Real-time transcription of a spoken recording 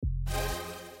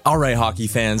All right, hockey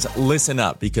fans, listen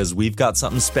up because we've got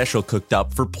something special cooked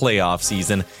up for playoff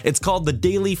season. It's called the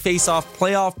Daily Face-Off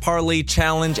Playoff Parlay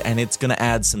Challenge, and it's going to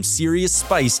add some serious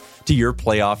spice to your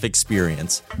playoff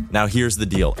experience. Now, here's the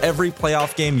deal. Every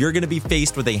playoff game, you're going to be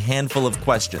faced with a handful of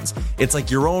questions. It's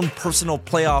like your own personal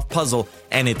playoff puzzle,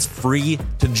 and it's free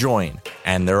to join.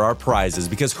 And there are prizes,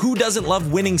 because who doesn't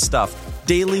love winning stuff?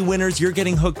 Daily winners, you're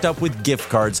getting hooked up with gift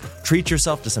cards. Treat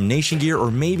yourself to some Nation gear or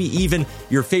maybe even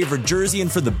your favorite jersey.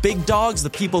 And for the big dogs, the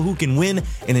people who can win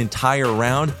an entire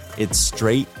round, it's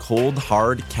straight, cold,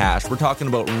 hard cash. We're talking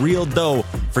about real dough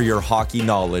for your hockey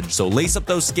knowledge. So lace up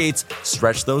those skates,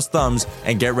 stretch those thumbs,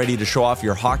 and get ready to show off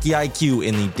your hockey IQ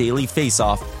in the Daily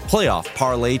Face-Off Playoff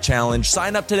Parlay Challenge.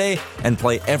 Sign up today and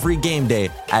play every game day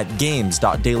at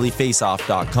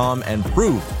games.dailyfaceoff.com and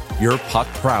prove your puck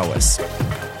prowess.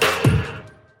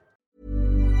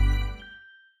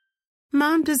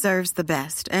 Mom deserves the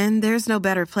best, and there's no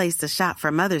better place to shop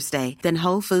for Mother's Day than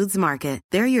Whole Foods Market.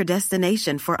 They're your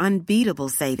destination for unbeatable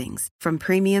savings, from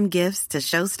premium gifts to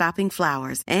show-stopping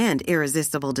flowers and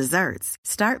irresistible desserts.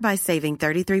 Start by saving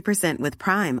 33% with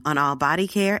Prime on all body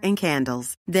care and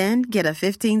candles. Then get a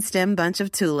 15-stem bunch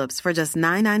of tulips for just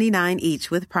 $9.99 each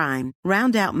with Prime.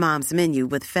 Round out Mom's menu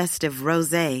with festive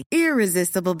rosé,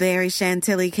 irresistible berry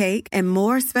chantilly cake, and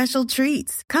more special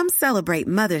treats. Come celebrate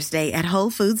Mother's Day at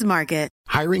Whole Foods Market.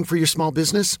 Hiring for your small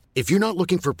business? If you're not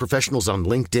looking for professionals on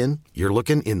LinkedIn, you're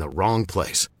looking in the wrong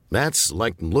place. That's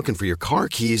like looking for your car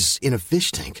keys in a fish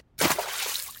tank.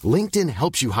 LinkedIn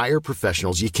helps you hire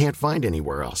professionals you can't find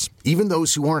anywhere else, even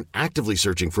those who aren't actively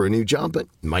searching for a new job but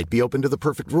might be open to the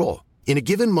perfect role. In a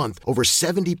given month, over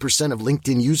 70% of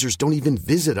LinkedIn users don't even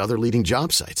visit other leading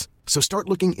job sites. So start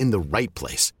looking in the right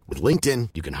place. With LinkedIn,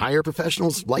 you can hire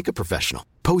professionals like a professional.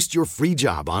 Post your free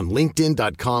job on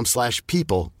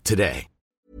linkedin.com/people today.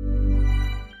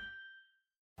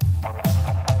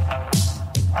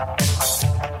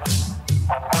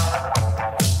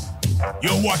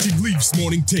 You're watching Leafs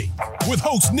Morning Take with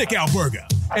host Nick Alberga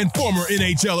and former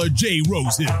NHLer Jay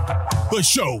Rosehill. The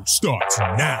show starts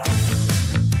now.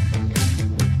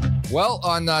 Well,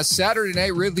 on Saturday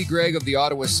night, Ridley Gregg of the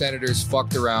Ottawa Senators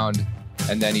fucked around,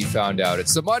 and then he found out.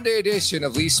 It's the Monday edition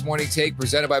of Leafs Morning Take,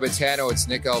 presented by Betano. It's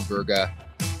Nick Alberga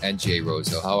and Jay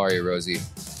Rosehill. How are you, Rosie?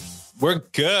 We're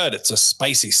good. It's a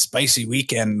spicy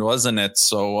weekend, wasn't it?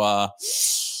 So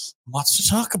lots to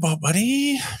talk about,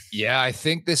 buddy. Yeah, I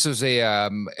think this was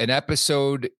an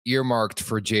episode earmarked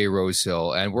for Jay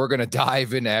Rosehill, and we're going to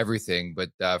dive into everything.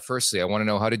 But firstly, I want to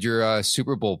know, how did your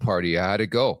Super Bowl party, how'd it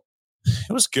go?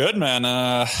 It was good, man.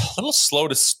 A little slow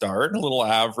to start, a little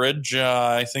average.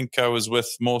 I think I was with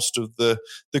most of the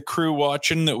crew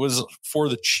watching. It was for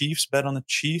the Chiefs, bet on the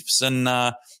Chiefs. And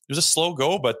it was a slow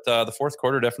go, but the fourth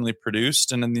quarter definitely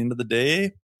produced. And in the end of the day,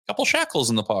 a couple shackles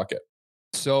in the pocket.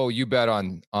 So you bet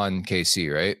on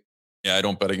KC, right? Yeah, I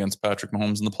don't bet against Patrick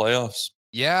Mahomes in the playoffs.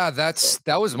 Yeah,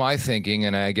 that was my thinking.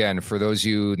 And again, for those of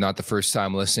you not the first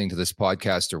time listening to this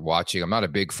podcast or watching, I'm not a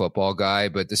big football guy,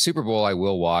 but the Super Bowl I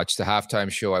will watch, the halftime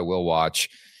show I will watch.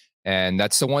 And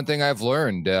that's the one thing I've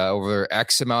learned over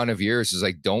X amount of years is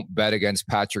like, don't bet against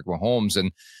Patrick Mahomes.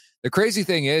 And the crazy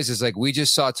thing is like, we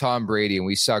just saw Tom Brady and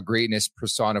we saw greatness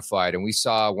personified, and we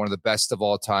saw one of the best of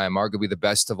all time, arguably the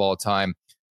best of all time.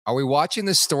 Are we watching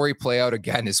this story play out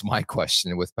again is my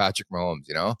question with Patrick Mahomes,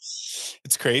 you know?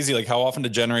 It's crazy. Like, how often do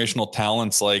generational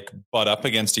talents like butt up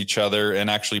against each other and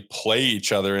actually play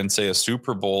each other in, say, a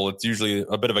Super Bowl? It's usually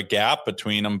a bit of a gap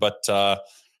between them, but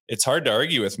it's hard to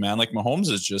argue with, man. Like, Mahomes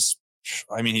is just,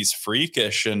 I mean, he's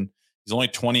freakish, and he's only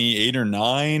 28 or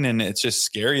 9, and it's just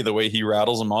scary the way he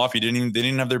rattles them off. They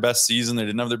didn't have their best season. They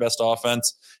didn't have their best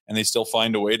offense, and they still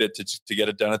find a way to get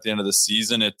it done at the end of the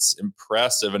season. It's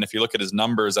impressive. And if you look at his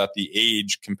numbers at the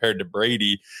age compared to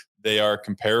Brady, they are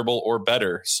comparable or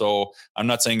better. So I'm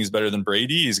not saying he's better than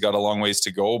Brady. He's got a long ways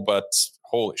to go, but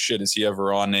holy shit, is he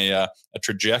ever on a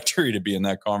trajectory to be in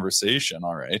that conversation?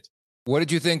 All right. What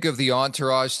did you think of the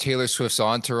entourage? Taylor Swift's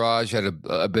entourage had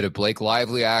a bit of Blake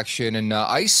Lively action, and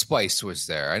Ice Spice was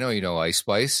there. I know you know Ice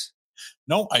Spice.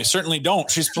 No, I certainly don't.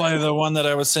 She's probably the one that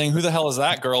I was saying, who the hell is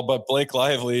that girl? But Blake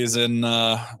Lively is in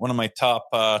one of my top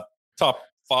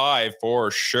 5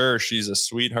 for sure. She's a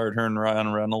sweetheart. Her and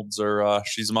Ryan Reynolds are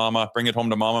she's mama. Bring it home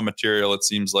to mama material, it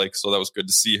seems like. So that was good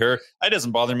to see her. It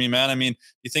doesn't bother me, man. I mean,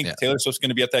 you think Taylor Swift's going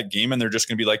to be at that game and they're just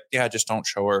going to be like, yeah, just don't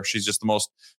show her. She's just the most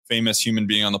famous human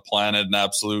being on the planet, an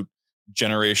absolute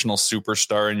generational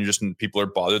superstar, and people are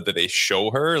bothered that they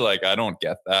show her. Like, I don't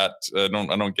get that. I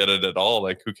don't get it at all.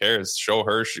 Like, who cares? Show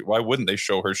her. Why wouldn't they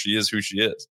show her? She is who she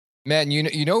is. Man,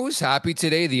 you know who's happy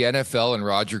today? The NFL and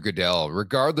Roger Goodell.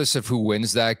 Regardless of who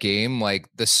wins that game, like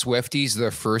the Swifties, their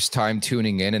first time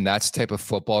tuning in, and that's the type of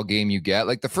football game you get.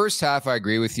 Like the first half, I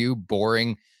agree with you,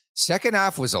 boring. Second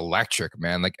half was electric,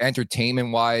 man. Like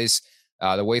entertainment-wise,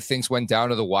 the way things went down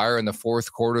to the wire in the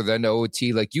fourth quarter, then to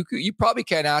OT. Like you probably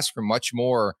can't ask for much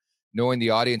more, knowing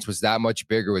the audience was that much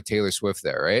bigger with Taylor Swift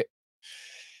there, right?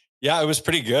 Yeah, it was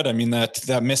pretty good. I mean,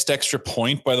 that missed extra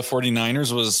point by the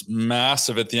 49ers was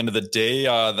massive at the end of the day.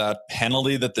 That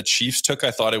penalty that the Chiefs took,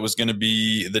 I thought it was going to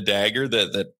be the dagger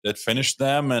that finished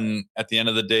them. And at the end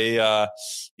of the day,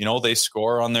 they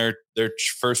score on their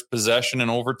first possession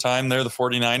in overtime there, the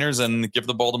 49ers, and give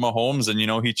the ball to Mahomes.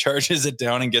 And, he charges it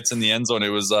down and gets in the end zone. It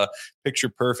was picture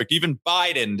perfect. Even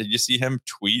Biden, did you see him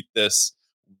tweet this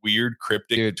weird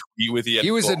cryptic tweet with he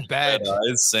was in bed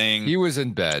saying he was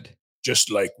in bed.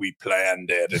 Just like we planned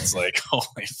it. It's like,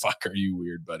 holy fuck, are you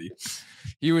weird, buddy?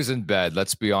 He was in bed.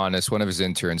 Let's be honest. One of his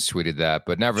interns tweeted that.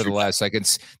 But nevertheless,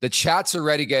 the chat's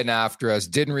already getting after us.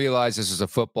 Didn't realize this was a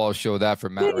football show. That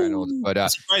from Matt Reynolds. But I'm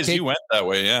surprised you went that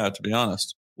way. Yeah, to be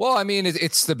honest. Well, I mean,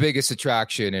 it's the biggest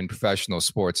attraction in professional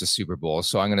sports, the Super Bowl.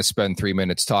 So I'm going to spend 3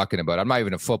 minutes talking about it. I'm not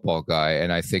even a football guy,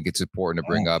 and I think it's important to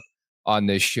bring up on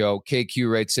this show.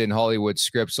 KQ writes in Hollywood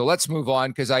script. So let's move on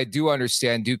because I do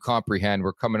comprehend.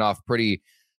 We're coming off pretty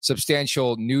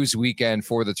substantial news weekend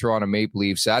for the Toronto Maple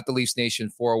Leafs at the Leafs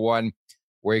Nation 401,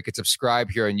 where you could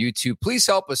subscribe here on YouTube. Please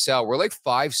help us out. We're like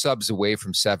 5 subs away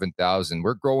from 7,000.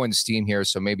 We're growing steam here,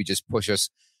 so maybe just push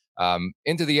us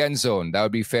into the end zone. That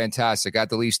would be fantastic. At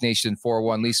the Leafs Nation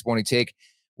 401, Leafs Morning Take.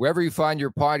 Wherever you find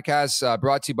your podcasts,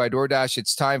 brought to you by DoorDash,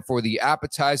 it's time for the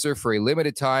appetizer for a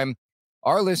limited time.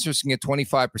 Our listeners can get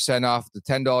 25% off the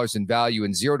 $10 in value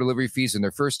and 0 delivery fees in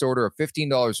their first order of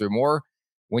 $15 or more.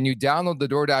 When you download the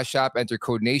DoorDash app, enter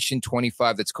code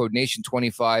NATION25. That's code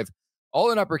NATION25.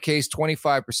 All in uppercase,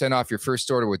 25% off your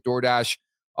first order with DoorDash.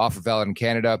 Offer valid in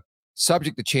Canada.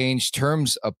 Subject to change.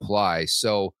 Terms apply.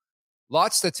 So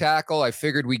lots to tackle. I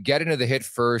figured we'd get into the hit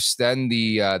first, then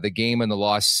the game and the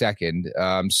loss second.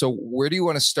 So where do you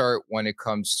want to start when it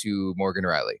comes to Morgan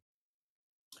Rielly?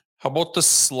 How about the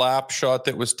slap shot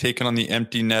that was taken on the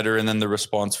empty netter and then the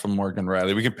response from Morgan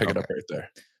Rielly? We can pick it up right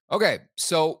there. Okay.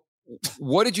 So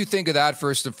what did you think of that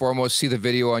first and foremost? See the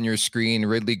video on your screen.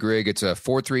 Ridley Grigg, it's a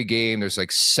 4-3 game. There's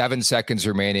like 7 seconds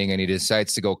remaining and he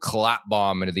decides to go clap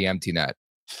bomb into the empty net.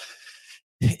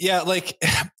 Yeah, like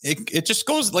it just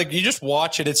goes like you just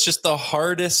watch it. It's just the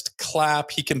hardest clap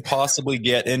he can possibly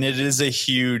get. And it is a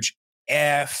huge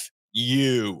F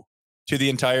you to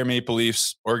the entire Maple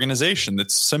Leafs organization.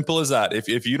 It's simple as that.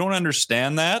 If you don't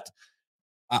understand that,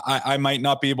 I might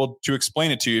not be able to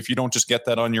explain it to you if you don't just get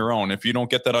that on your own. If you don't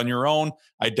get that on your own,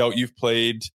 I doubt you've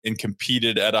played and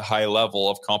competed at a high level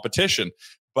of competition.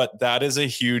 But that is a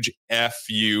huge F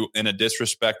you and a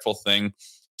disrespectful thing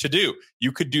to do.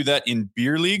 You could do that in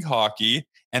beer league hockey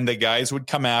and the guys would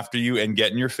come after you and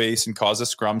get in your face and cause a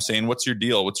scrum saying, what's your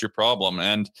deal? What's your problem?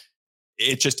 And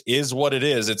it just is what it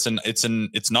is.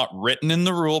 It's not written in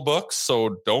the rule books.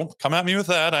 So don't come at me with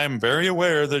that. I'm very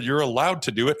aware that you're allowed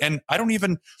to do it. And I don't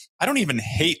even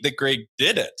hate that Greg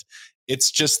did it.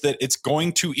 It's just that it's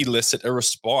going to elicit a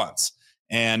response.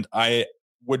 And I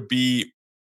would be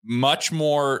much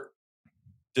more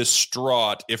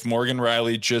distraught if Morgan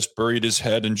Rielly just buried his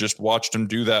head and just watched him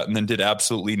do that and then did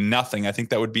absolutely nothing. I think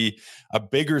that would be a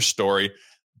bigger story.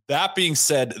 That being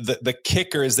said, the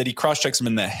kicker is that he cross-checks him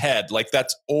in the head. Like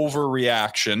that's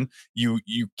overreaction. You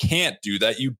can't do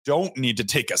that. You don't need to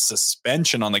take a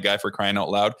suspension on the guy for crying out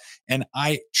loud. And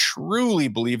I truly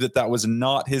believe that was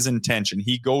not his intention.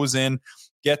 He goes in,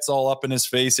 gets all up in his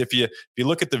face. If you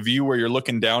look at the view where you're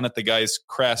looking down at the guy's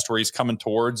crest where he's coming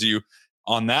towards you,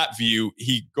 on that view,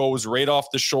 he goes right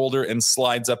off the shoulder and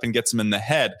slides up and gets him in the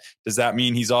head. Does that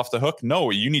mean he's off the hook? No,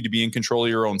 you need to be in control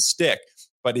of your own stick.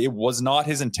 But it was not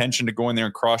his intention to go in there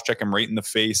and cross-check him right in the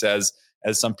face, as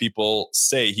some people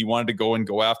say. He wanted to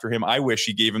go after him. I wish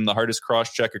he gave him the hardest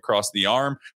cross-check across the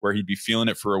arm, where he'd be feeling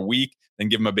it for a week, then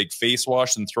give him a big face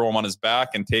wash and throw him on his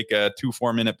back and take a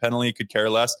 2-4 minute penalty. Could care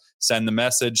less. Send the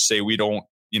message, say we don't,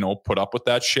 put up with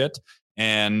that shit.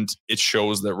 And it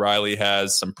shows that Rielly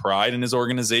has some pride in his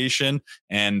organization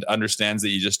and understands that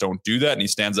you just don't do that. And he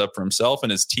stands up for himself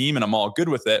and his team, and I'm all good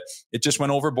with it. It just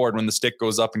went overboard when the stick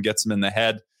goes up and gets him in the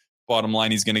head. Bottom line,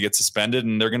 he's going to get suspended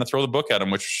and they're going to throw the book at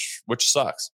him, which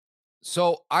sucks.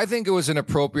 So I think it was an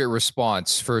appropriate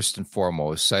response, first and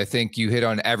foremost. I think you hit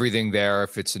on everything there.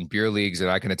 If it's in beer leagues, and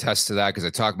I can attest to that because I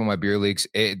talk about my beer leagues,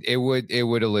 it would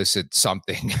elicit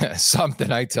something,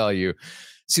 something, I tell you.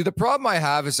 See, the problem I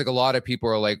have is like a lot of people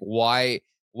are like, why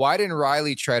why didn't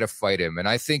Riley try to fight him? And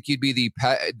I think you'd be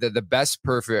the best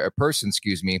person,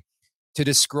 to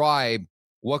describe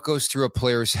what goes through a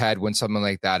player's head when something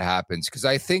like that happens. Because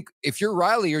I think if you're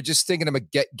Riley, you're just thinking about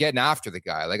getting after the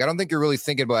guy. Like, I don't think you're really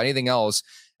thinking about anything else.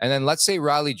 And then let's say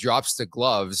Riley drops the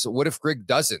gloves. What if Grigg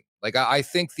doesn't? Like, I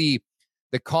think the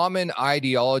common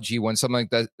ideology when something like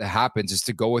that happens is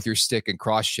to go with your stick and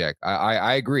cross-check.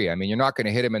 I agree. I mean, you're not going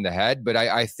to hit him in the head, but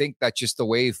I think that's just the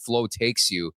way flow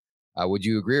takes you. Would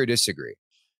you agree or disagree?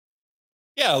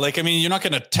 Yeah, like, I mean, you're not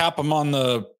going to tap them on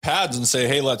the pads and say,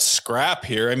 hey, let's scrap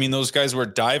here. I mean, those guys were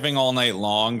diving all night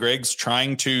long. Grigg's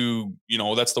trying to,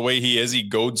 that's the way he is. He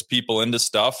goads people into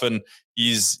stuff, and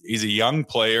he's a young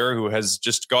player who has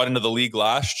just got into the league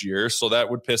last year. So that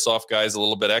would piss off guys a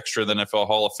little bit extra than if a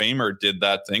Hall of Famer did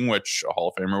that thing, which a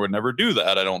Hall of Famer would never do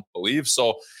that, I don't believe.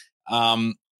 So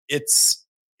you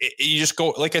just go,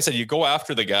 like I said, you go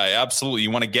after the guy. Absolutely.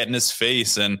 You want to get in his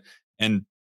face and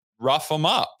rough him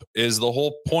up is the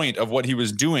whole point of what he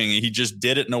was doing. He just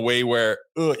did it in a way where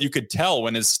you could tell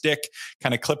when his stick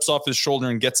kind of clips off his shoulder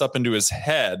and gets up into his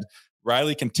head.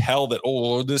 Riley can tell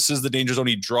that, this is the danger zone.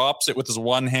 He drops it with his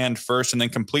one hand first and then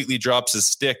completely drops his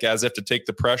stick as if to take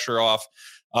the pressure off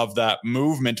of that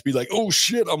movement, to be like, oh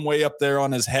shit, I'm way up there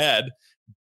on his head.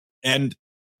 And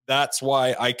that's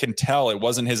why I can tell it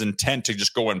wasn't his intent to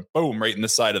just go and boom right in the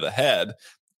side of the head,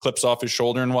 clips off his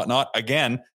shoulder and whatnot.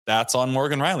 Again, that's on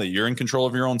Morgan Riley. You're in control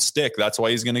of your own stick. That's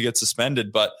why he's going to get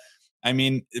suspended. But I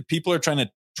mean, people are trying to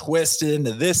twist it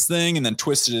into this thing and then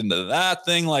twist it into that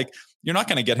thing. Like, you're not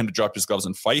going to get him to drop his gloves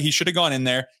and fight. He should have gone in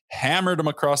there, hammered him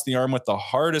across the arm with the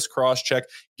hardest cross check,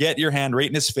 get your hand right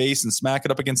in his face and smack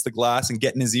it up against the glass and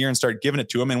get in his ear and start giving it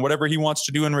to him. And whatever he wants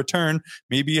to do in return,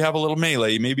 maybe you have a little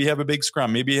melee, maybe you have a big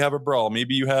scrum, maybe you have a brawl,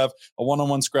 maybe you have a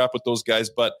one-on-one scrap with those guys.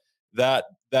 But that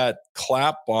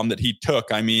clap bomb that he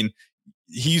took, I mean,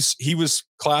 he was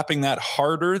clapping that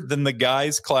harder than the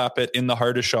guys clap it in the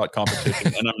hardest shot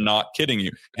competition. And I'm not kidding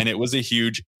you. And it was a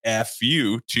huge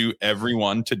FU to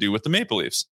everyone to do with the Maple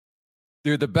Leafs.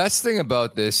 Dude, the best thing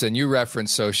about this, and you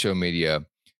reference social media,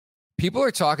 people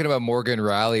are talking about Morgan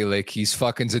Riley like he's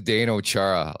fucking Zdeno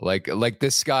Chara. Like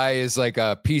this guy is like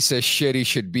a piece of shit. He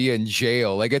should be in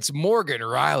jail. Like, it's Morgan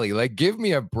Riley. Like, give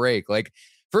me a break. Like,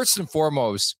 first and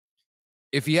foremost,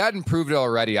 if he hadn't proved it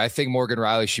already, I think Morgan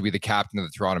Riley should be the captain of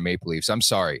the Toronto Maple Leafs. I'm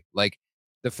sorry. Like,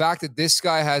 the fact that this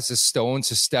guy has the stones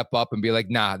to step up and be like,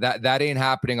 nah, that ain't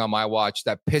happening on my watch.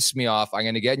 That pissed me off. I'm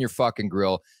going to get in your fucking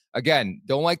grill. Again,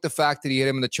 don't like the fact that he hit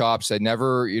him in the chops. I'd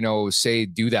never, say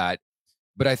do that.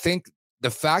 But I think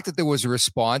the fact that there was a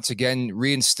response, again,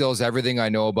 reinstills everything I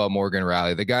know about Morgan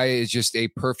Riley. The guy is just a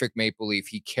perfect Maple Leaf.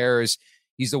 He cares.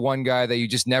 He's the one guy that you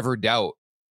just never doubt.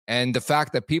 And the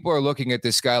fact that people are looking at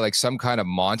this guy like some kind of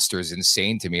monster is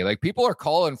insane to me. Like, people are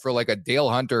calling for like a Dale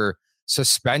Hunter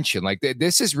suspension. Like,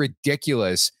 this is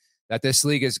ridiculous that this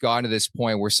league has gone to this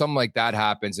point where something like that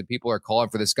happens and people are calling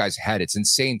for this guy's head. It's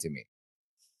insane to me.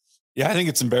 Yeah, I think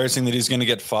it's embarrassing that he's going to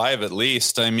get 5 at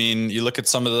least. I mean, you look at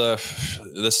some of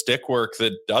the stick work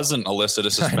that doesn't elicit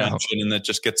a suspension and that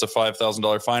just gets a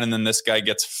 $5,000 fine. And then this guy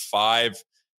gets 5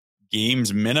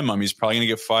 games minimum. He's probably going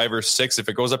to get 5 or 6. If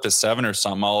it goes up to 7 or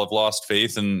something, I'll have lost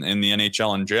faith in the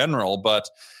NHL in general. But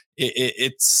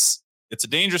it's a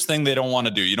dangerous thing they don't want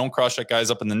to do. You don't cross-check guys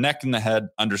up in the neck and the head.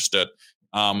 Understood.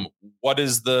 What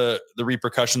is the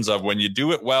repercussions of when you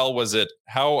do it well?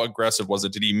 How aggressive was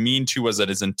it? Did he mean to? Was that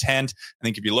his intent? I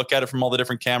think if you look at it from all the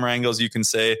different camera angles, you can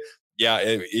say, yeah,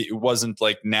 it wasn't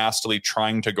like nastily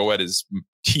trying to go at his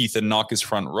teeth and knock his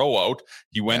front row out.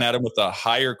 He went at him with a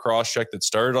higher cross check that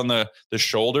started on the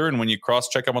shoulder. And when you cross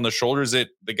check him on the shoulders,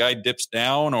 the guy dips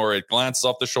down or it glances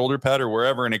off the shoulder pad or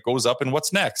wherever, and it goes up. And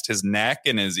what's next? His neck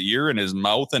and his ear and his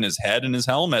mouth and his head and his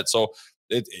helmet. So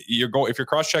if you're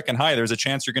cross checking high, there's a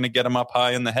chance you're going to get him up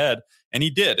high in the head. And he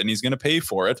did, and he's going to pay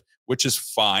for it, which is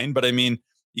fine. But I mean,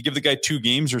 you give the guy 2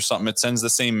 games or something, it sends the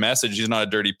same message. He's not a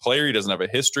dirty player. He doesn't have a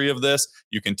history of this.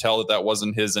 You can tell that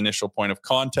wasn't his initial point of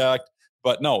contact.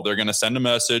 But no, they're going to send a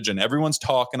message, and everyone's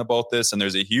talking about this, and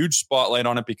there's a huge spotlight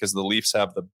on it because the Leafs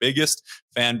have the biggest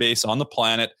fan base on the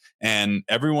planet, and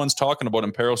everyone's talking about it.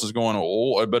 And Parros is going,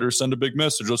 I better send a big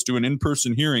message. Let's do an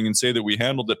in-person hearing and say that we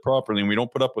handled it properly, and we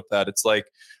don't put up with that. It's like,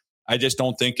 I just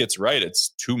don't think it's right. It's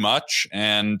too much,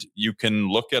 and you can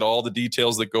look at all the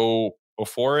details that go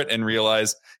before it and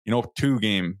realize, 2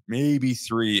 game, maybe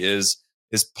 3 is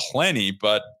plenty.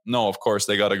 But no, of course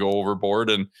they got to go overboard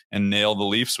and nail the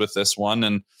Leafs with this one.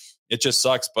 And it just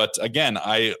sucks. But again,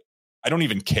 I don't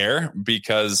even care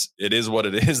because it is what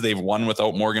it is. They've won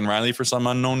without Morgan Riley for some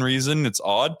unknown reason. It's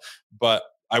odd, but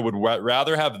I would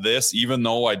rather have this, even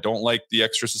though I don't like the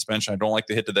extra suspension. I don't like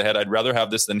the hit to the head. I'd rather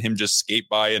have this than him just skate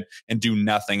by and do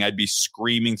nothing. I'd be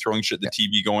screaming, throwing shit at the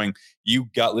TV going, you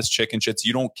gutless chicken shits.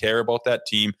 You don't care about that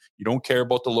team. You don't care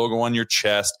about the logo on your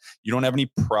chest. You don't have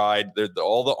any pride.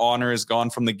 All the honor is gone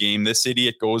from the game. This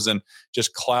idiot goes and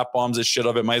just clap bombs this shit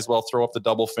of it. Might as well throw up the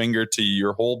double finger to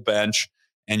your whole bench,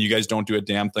 and you guys don't do a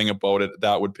damn thing about it.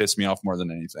 That would piss me off more than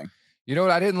anything. You know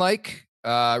what I didn't like?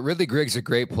 Ridley Gregg's a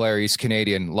great player. He's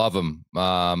Canadian. Love him.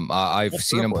 I've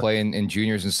seen him play in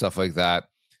juniors and stuff like that.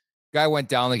 Guy went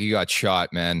down like he got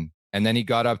shot, man. And then he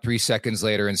got up 3 seconds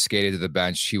later and skated to the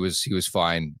bench. He was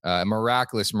fine.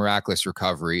 Miraculous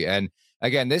recovery. And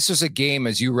again, this was a game,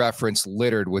 as you referenced,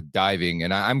 littered with diving.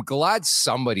 And I'm glad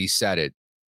somebody said it.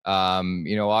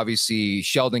 Obviously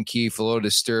Sheldon Keefe, a little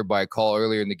disturbed by a call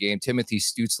earlier in the game. Timothy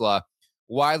Stützle,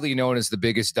 widely known as the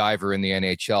biggest diver in the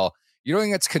NHL. You don't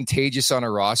think that's contagious on a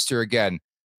roster? Again,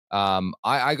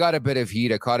 I got a bit of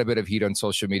heat. I caught a bit of heat on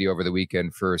social media over the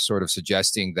weekend for sort of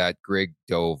suggesting that Gregg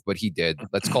dove, but he did.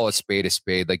 Let's call a spade a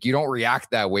spade. Like, you don't react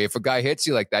that way. If a guy hits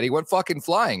you like that, he went fucking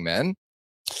flying, man.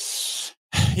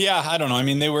 Yeah, I don't know. I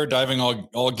mean, they were diving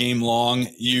all game long.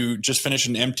 You just finished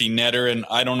an empty netter, and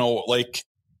I don't know, like,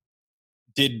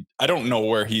 I don't know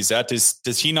where he's at.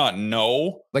 Does he not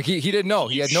know? Like he didn't know.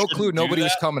 He had no clue. Nobody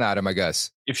was coming at him, I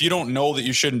guess. If you don't know that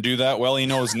you shouldn't do that, well, he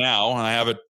knows now. And I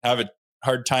have a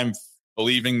hard time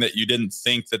believing that you didn't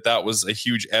think that was a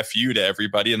huge FU to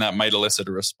everybody, and that might elicit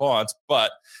a response.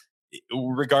 But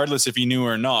regardless if he knew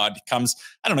or not,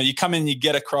 you come in, you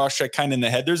get a cross check kind of in the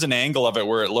head. There's an angle of it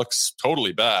where it looks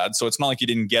totally bad. So it's not like you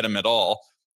didn't get him at all.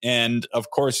 And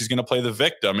of course, he's going to play the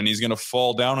victim, and he's going to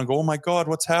fall down and go, oh my God,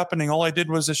 what's happening? All I did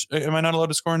was, am I not allowed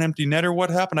to score an empty netter?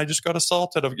 What happened? I just got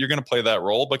assaulted. You're going to play that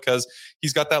role because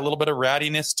he's got that little bit of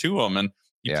rattiness to him, and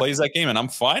he plays that game, and I'm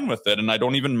fine with it. And I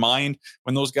don't even mind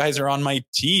when those guys are on my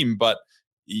team, but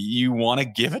you want to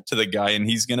give it to the guy, and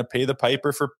he's going to pay the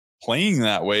piper for playing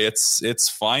that way. It's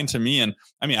fine to me. And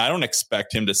I mean, I don't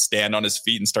expect him to stand on his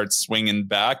feet and start swinging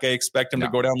back. I expect him to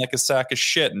go down like a sack of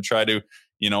shit and try to,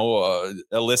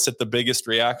 elicit the biggest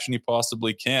reaction he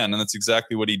possibly can. And that's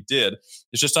exactly what he did.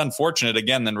 It's just unfortunate.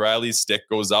 Again, then Riley's stick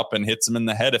goes up and hits him in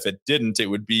the head. If it didn't, it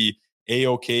would be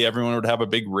A-okay. Everyone would have a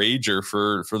big rager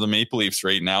for the Maple Leafs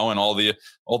right now. And all the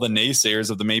naysayers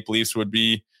of the Maple Leafs would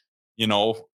be,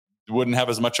 wouldn't have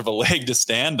as much of a leg to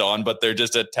stand on, but they're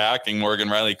just attacking Morgan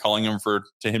Riley, calling him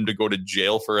to him to go to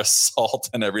jail for assault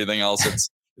and everything else.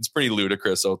 It's pretty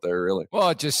ludicrous out there, really. Well,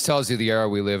 it just tells you the era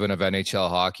we live in of NHL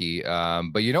hockey.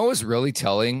 But you know what's really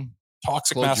telling?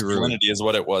 Toxic masculinity is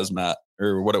what it was, Matt,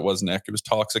 or what it was, Nick. It was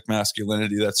toxic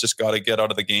masculinity. That's just got to get out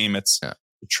of the game. It's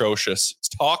atrocious. It's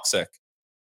toxic.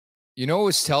 You know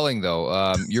what's telling,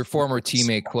 though? Your former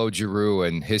teammate, Claude Giroux,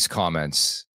 and his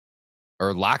comments,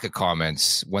 or lack of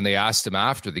comments, when they asked him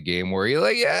after the game, where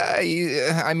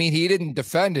he didn't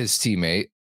defend his teammate.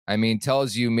 I mean,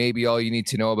 tells you maybe all you need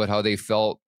to know about how they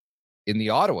felt in the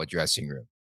Ottawa dressing room,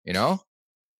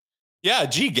 Yeah,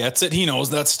 G gets it. He knows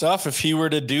that stuff. If he were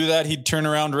to do that, he'd turn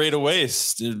around right away,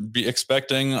 be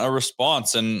expecting a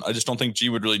response. And I just don't think G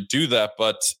would really do that.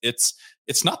 But it's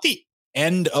not the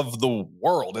end of the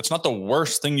world. It's not the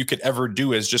worst thing you could ever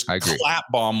do is just clap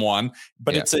bomb one.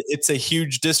 But it's a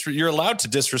huge you're allowed to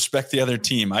disrespect the other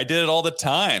team. I did it all the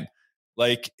time.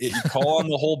 Like, you call on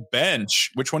the whole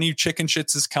bench. Which one of you chicken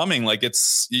shits is coming? Like,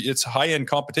 it's high end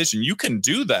competition. You can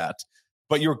do that,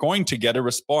 but you're going to get a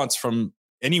response from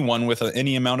anyone with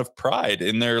any amount of pride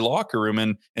in their locker room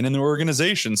and in their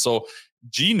organization. So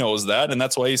G knows that, and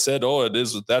that's why he said, "Oh, it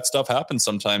is that stuff happens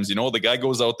sometimes." The guy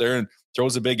goes out there and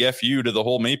throws a big FU to the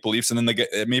whole Maple Leafs, and then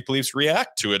the Maple Leafs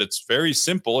react to it. It's very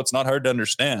simple. It's not hard to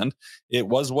understand. It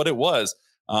was what it was.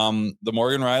 The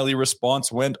Morgan Riley response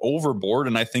went overboard,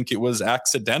 and I think it was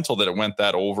accidental that it went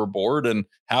that overboard and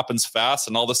happens fast.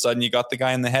 And all of a sudden you got the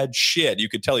guy in the head. Shit. You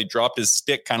could tell he dropped his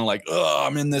stick kind of like, oh,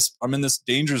 I'm in this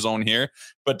danger zone here.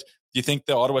 But do you think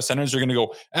the Ottawa Senators are going to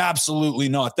go, absolutely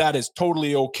not. That is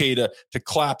totally okay to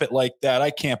clap it like that.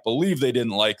 I can't believe they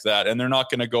didn't like that. And they're not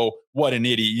going to go, what an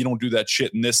idiot. You don't do that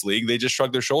shit in this league. They just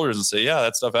shrug their shoulders and say, yeah,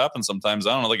 that stuff happens sometimes.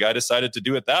 I don't know. The guy decided to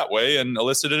do it that way and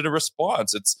elicited a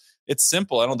response. It's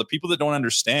simple. I don't know. The people that don't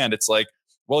understand, it's like,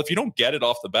 well, if you don't get it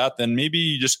off the bat, then maybe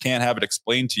you just can't have it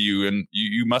explained to you. And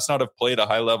you must not have played a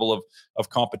high level of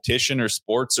competition or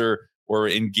sports or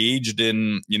engaged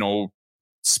in,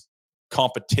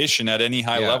 competition at any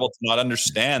high level to not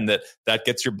understand that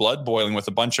gets your blood boiling with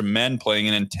a bunch of men playing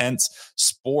an intense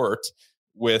sport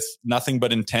with nothing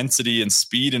but intensity and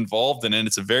speed involved in it.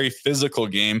 It's a very physical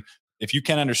game. If you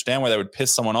can't understand why that would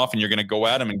piss someone off and you're going to go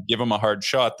at him and give him a hard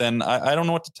shot, then I don't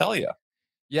know what to tell you.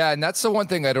 Yeah, and that's the one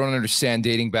thing I don't understand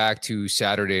dating back to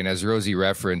Saturday. And as Rosie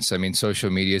referenced, I mean, social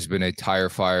media has been a tire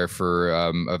fire for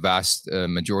a vast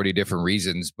majority of different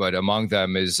reasons. But among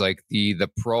them is like the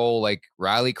pro like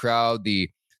rally crowd, the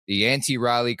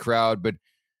anti-rally crowd. But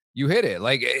you hit it.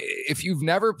 Like if you've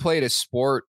never played a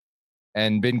sport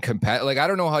and been competitive, like I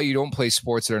don't know how you don't play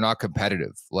sports that are not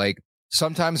competitive. Like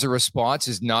sometimes the response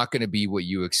is not going to be what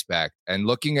you expect. And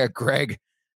looking at Greg,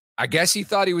 I guess he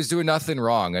thought he was doing nothing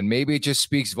wrong. And maybe it just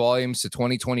speaks volumes to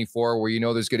 2024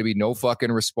 where there's going to be no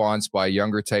fucking response by a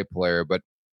younger type player. But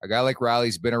a guy like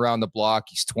Riley's been around the block.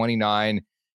 He's 29.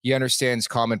 He understands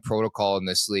common protocol in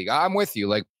this league. I'm with you.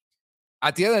 Like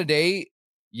at the end of the day,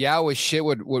 yeah, it was shit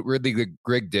what Ridley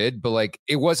Grigg did, but like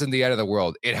it wasn't the end of the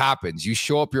world. It happens. You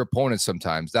show up your opponent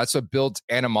sometimes. That's what builds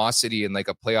animosity in like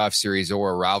a playoff series or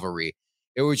a rivalry.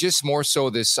 It was just more so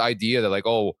this idea that like,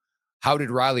 oh, how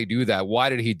did Riley do that? Why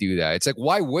did he do that? It's like,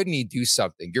 why wouldn't he do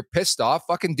something? You're pissed off.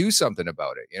 Fucking do something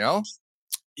about it, you know?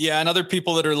 Yeah, and other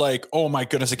people that are like, oh my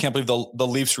goodness, I can't believe the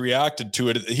Leafs reacted to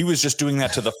it. He was just doing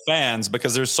that to the fans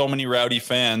because there's so many rowdy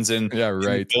fans in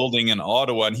the building in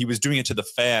Ottawa, and he was doing it to the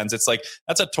fans. It's like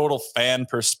that's a total fan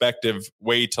perspective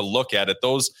way to look at it.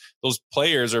 Those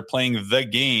players are playing the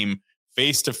game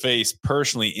face to face,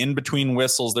 personally, in between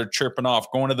whistles. They're chirping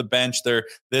off, going to the bench. They're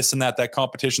this and that. That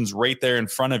competition's right there in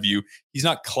front of you. He's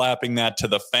not clapping that to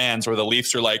the fans where the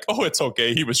Leafs are like, oh, it's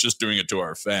okay. He was just doing it to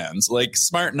our fans. Like,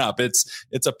 smarten up. It's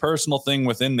a personal thing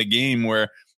within the game where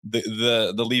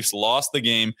the Leafs lost the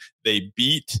game. They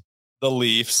beat the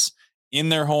Leafs in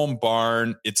their home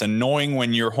barn. It's annoying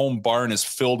when your home barn is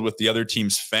filled with the other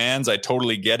team's fans. I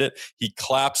totally get it. He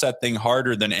claps that thing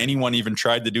harder than anyone even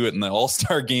tried to do it in the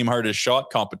All-Star Game hardest shot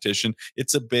competition.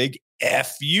 It's a big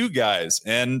F you guys.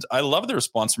 And I love the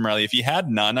response from Riley. If he had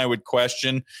none, I would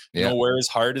question, where his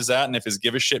heart is at and if his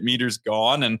give a shit meter's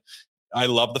gone. And I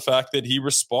love the fact that he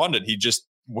responded. He just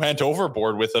went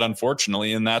overboard with it,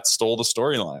 unfortunately, and that stole the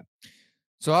storyline.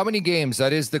 So how many games?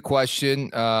 That is the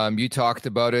question. You talked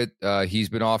about it. He's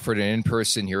been offered an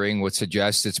in-person hearing, would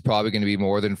suggest it's probably going to be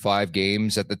more than 5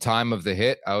 games. At the time of the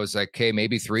hit, I was like, okay,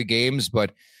 maybe 3 games.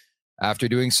 But after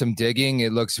doing some digging,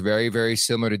 it looks very, very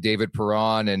similar to David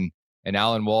Perron. And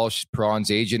Alan Walsh, Perron's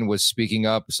agent, was speaking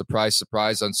up, surprise,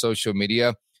 surprise, on social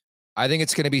media. I think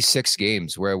it's going to be 6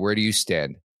 games. Where do you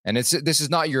stand? And this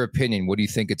is not your opinion. What do you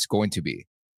think it's going to be?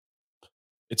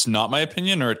 It's not my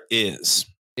opinion, or it is?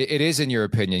 It is in your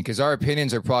opinion, because our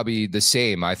opinions are probably the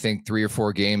same. I think 3 or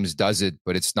 4 games does it,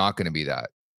 but it's not going to be that.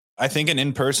 I think an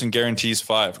in-person guarantees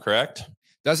 5, correct?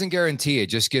 Doesn't guarantee it,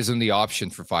 just gives them the option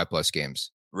for 5+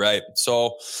 games. Right.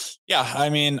 So, yeah, I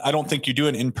mean, I don't think you do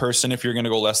it in person if you're going to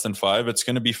go less than 5. It's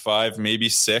going to be 5, maybe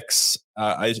 6.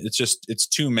 It's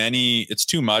too many. It's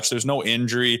too much. There's no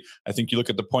injury. I think you look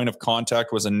at the point of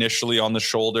contact was initially on the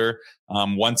shoulder.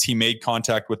 Once he made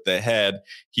contact with the head,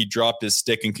 he dropped his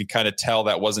stick and could kind of tell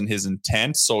that wasn't his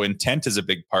intent. So intent is a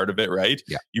big part of it, right?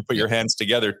 Yeah. You put your hands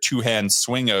together, 2-hand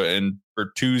swing out, and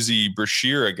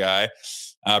Brashear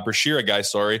guy,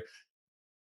 sorry.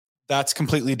 That's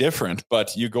completely different.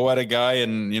 But you go at a guy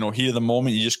and, heat of the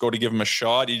moment, you just go to give him a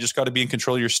shot. You just got to be in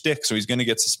control of your stick. So he's going to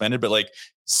get suspended. But like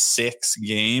 6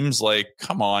 games, like,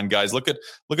 come on, guys. Look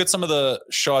at some of the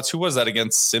shots. Who was that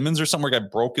against Simmons or something? Where a guy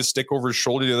broke his stick over his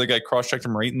shoulder. The other guy cross-checked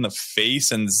him right in the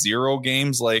face, and 0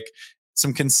 games. Like,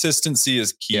 some consistency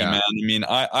is key, man. I mean,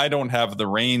 I don't have the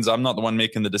reins. I'm not the one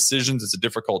making the decisions. It's a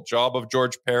difficult job of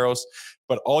George Parros.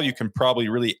 But all you can probably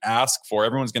really ask for,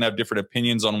 everyone's going to have different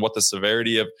opinions on what the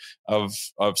severity of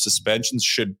suspensions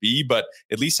should be, but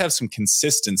at least have some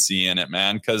consistency in it,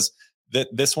 man. Because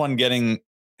this one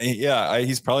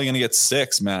he's probably going to get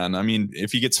 6, man. I mean,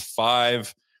 if he gets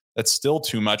 5, that's still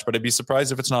too much, but I'd be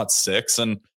surprised if it's not 6.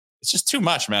 And it's just too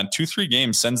much, man. 2-3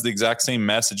 games sends the exact same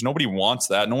message. Nobody wants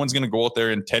that. No one's going to go out there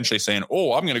intentionally saying,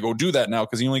 oh, I'm going to go do that now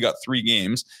because he only got 3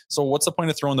 games. So what's the point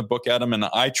of throwing the book at him? And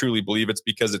I truly believe it's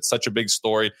because it's such a big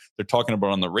story. They're talking about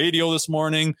it on the radio this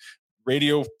morning.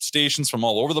 Radio stations from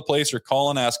all over the place are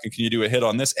calling, asking, can you do a hit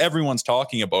on this? Everyone's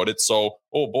talking about it. So,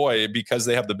 oh boy, because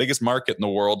they have the biggest market in the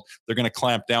world, they're going to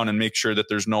clamp down and make sure that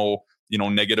there's no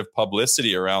negative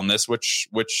publicity around this, which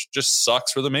just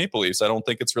sucks for the Maple Leafs. I don't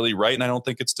think it's really right, and I don't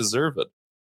think it's deserved.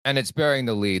 And it's bearing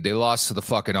the lead. They lost to the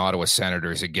fucking Ottawa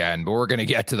Senators again, but we're going to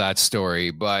get to that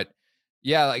story. But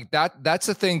yeah, like that's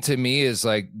the thing to me is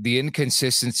like the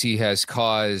inconsistency has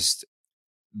caused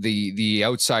the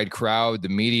outside crowd, the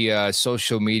media,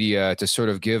 social media to sort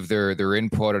of give their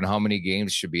input on how many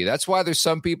games should be. That's why there's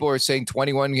some people who are saying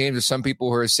 21 games, there's some people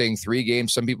who are saying 3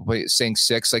 games, some people are saying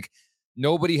 6. Like,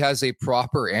 nobody has a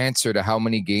proper answer to how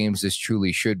many games this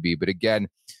truly should be. But again,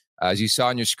 as you saw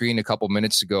on your screen a couple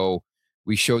minutes ago,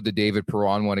 We showed the David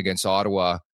Perron one against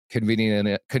Ottawa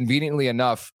conveniently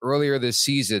enough earlier this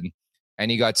season,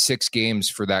 and he got 6 games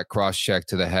for that cross-check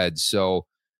to the head. So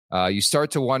you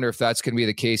start to wonder if that's going to be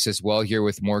the case as well here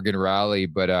with Morgan Rielly,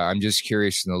 but I'm just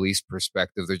curious from the Leafs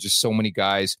perspective. There's just so many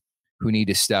guys who need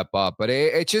to step up. But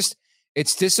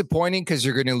it's disappointing because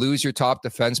you're going to lose your top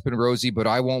defenseman, Rosie, but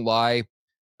I won't lie.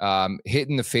 Hit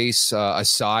in the face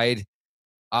aside,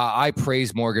 I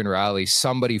praise Morgan Rielly.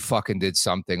 Somebody fucking did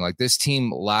something. Like, this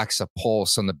team lacks a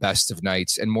pulse on the best of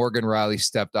nights, and Morgan Rielly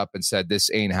stepped up and said, this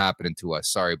ain't happening to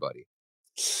us. Sorry, buddy.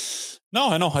 No,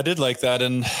 I know. I did like that,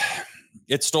 and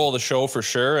it stole the show for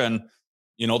sure. And,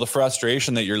 you know, the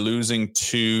frustration that you're losing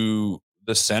to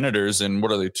the Senators in,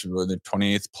 what are they,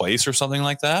 28th place or something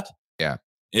like that? Yeah.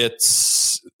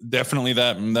 It's definitely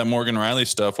that Morgan Rielly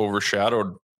stuff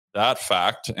overshadowed that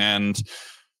fact. And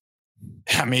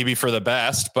maybe for the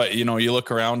best, but, you know, you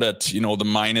look around at, you know, the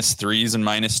 -3s and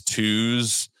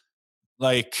 -2s,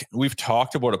 like we've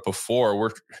talked about it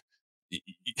before.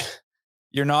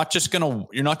 You're not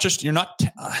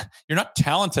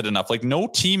talented enough. Like, no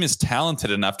team is talented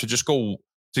enough to just go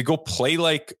play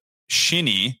like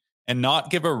shinny and not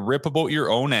give a rip about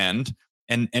your own end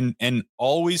and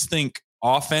always think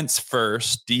offense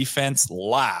first, defense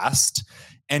last,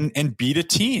 and beat a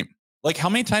team. Like, how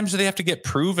many times do they have to get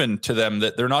proven to them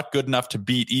that they're not good enough to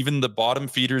beat even the bottom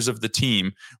feeders of the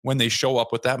team when they show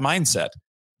up with that mindset?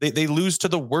 They lose to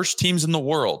the worst teams in the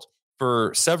world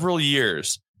for several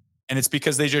years. And it's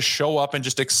because they just show up and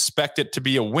just expect it to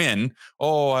be a win.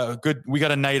 Oh, good. We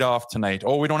got a night off tonight.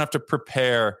 Oh, we don't have to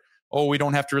prepare. Oh, we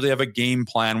don't have to really have a game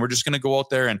plan. We're just going to go out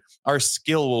there and our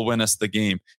skill will win us the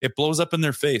game. It blows up in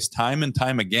their face time and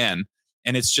time again.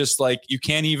 And it's just like, you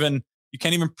can't even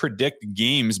predict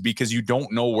games because you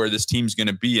don't know where this team's going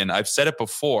to be. And I've said it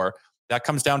before, that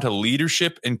comes down to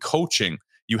leadership and coaching.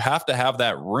 You have to have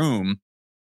that room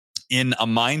in a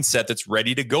mindset that's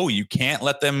ready to go. You can't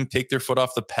let them take their foot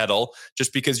off the pedal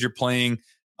just because you're playing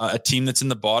a team that's in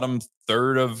the bottom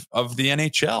third of the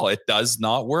NHL. It does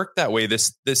not work that way.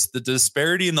 The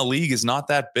disparity in the league is not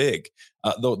that big.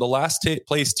 The last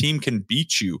place team can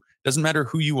beat you. Doesn't matter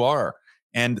who you are.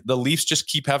 And the Leafs just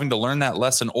keep having to learn that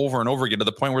lesson over and over again, to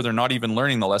the point where they're not even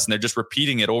learning the lesson. They're just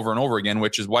repeating it over and over again,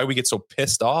 which is why we get so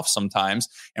pissed off sometimes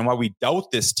and why we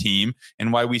doubt this team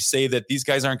and why we say that these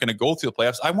guys aren't going to go through the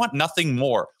playoffs. I want nothing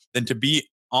more than to be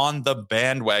on the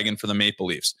bandwagon for the Maple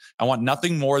Leafs. I want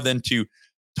nothing more than to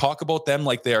talk about them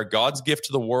like they are God's gift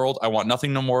to the world. I want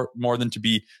nothing more than to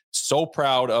be so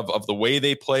proud of the way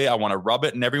they play. I want to rub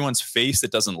it in everyone's face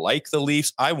that doesn't like the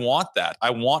Leafs. I want that. I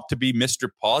want to be Mr.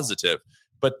 Positive.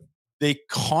 But they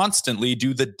constantly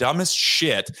do the dumbest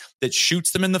shit that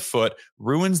shoots them in the foot,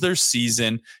 ruins their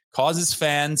season, causes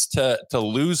fans to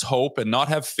lose hope and not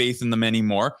have faith in them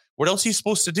anymore. What else are you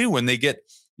supposed to do when they get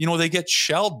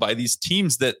shelled by these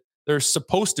teams that they're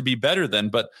supposed to be better than?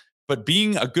 But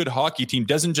being a good hockey team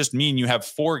doesn't just mean you have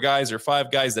 4 guys or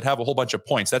 5 guys that have a whole bunch of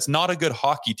points. That's not a good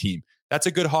hockey team. That's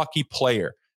a good hockey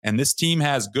player. And this team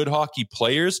has good hockey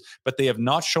players, but they have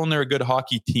not shown they're a good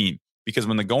hockey team. Because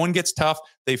when the going gets tough,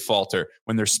 they falter.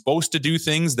 When they're supposed to do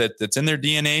things that's in their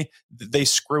DNA, they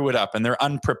screw it up and they're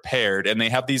unprepared and they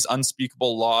have these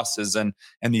unspeakable losses and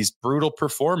these brutal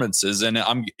performances. And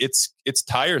it's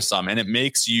tiresome, and it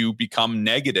makes you become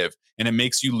negative, and it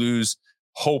makes you lose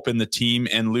hope in the team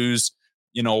and lose,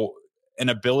 an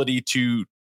ability to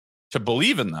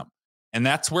believe in them. And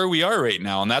that's where we are right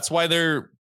now. And that's why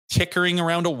they're tickering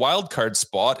around a wild card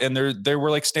spot, and they were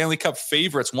like Stanley Cup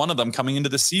favorites, one of them coming into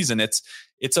the season. It's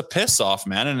a piss off,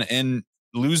 man. And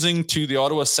losing to the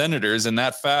Ottawa Senators in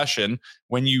that fashion,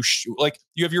 when you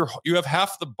have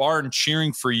half the barn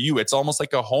cheering for you, it's almost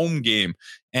like a home game,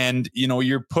 and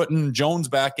you're putting Jones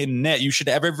back in net. You should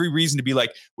have every reason to be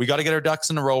like, we got to get our ducks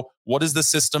in a row. What is the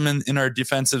system in our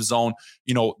defensive zone?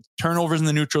 Turnovers in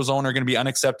the neutral zone are going to be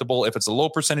unacceptable. If it's a low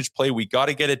percentage play, we got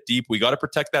to get it deep. We got to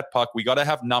protect that puck. We got to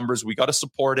have numbers. We got to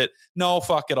support it. No,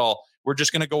 fuck it all. We're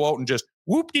just going to go out and just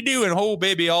whoop-de-doo, and oh,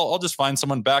 baby, I'll just find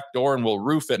someone backdoor and we'll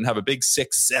roof it and have a big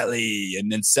sick Selly,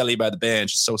 and then Selly by the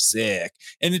bench. So sick.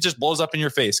 And it just blows up in your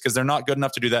face because they're not good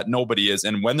enough to do that. Nobody is.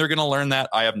 And when they're going to learn that,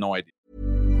 I have no idea.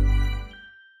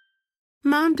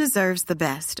 Mom deserves the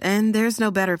best, and there's no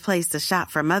better place to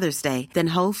shop for Mother's Day than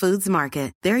Whole Foods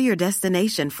Market. They're your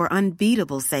destination for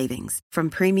unbeatable savings, from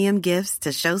premium gifts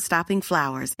to show-stopping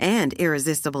flowers and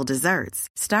irresistible desserts.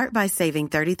 Start by saving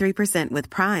 33% with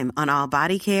Prime on all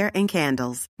body care and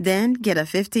candles. Then get a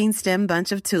 15-stem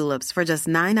bunch of tulips for just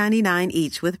 $9.99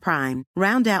 each with Prime.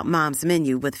 Round out Mom's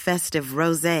menu with festive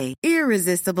rosé,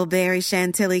 irresistible berry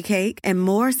chantilly cake, and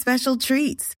more special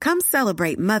treats. Come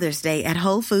celebrate Mother's Day at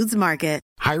Whole Foods Market. Market.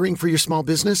 Hiring for your small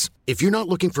business? If you're not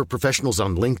looking for professionals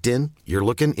on LinkedIn, you're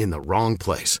looking in the wrong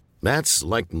place. That's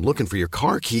like looking for your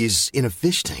car keys in a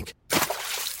fish tank.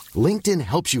 LinkedIn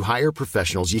helps you hire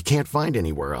professionals you can't find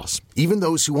anywhere else, even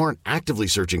those who aren't actively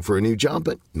searching for a new job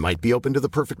but might be open to the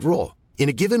perfect role. In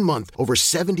a given month, over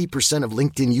 70% of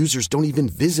LinkedIn users don't even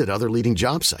visit other leading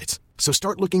job sites. So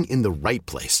start looking in the right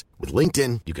place. With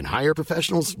LinkedIn, you can hire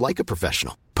professionals like a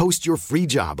professional. Post your free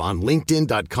job on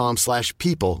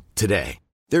linkedin.com/people today.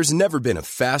 There's never been a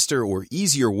faster or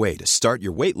easier way to start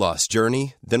your weight loss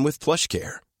journey than with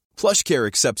PlushCare. PlushCare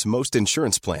accepts most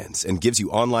insurance plans and gives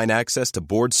you online access to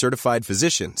board-certified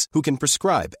physicians who can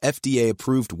prescribe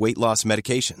FDA-approved weight loss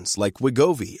medications like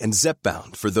Wegovy and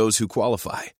Zepbound for those who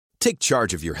qualify. Take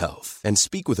charge of your health and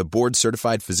speak with a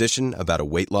board-certified physician about a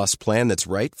weight loss plan that's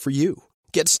right for you.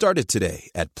 Get started today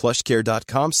at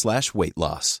plushcare.com/weight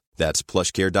loss. That's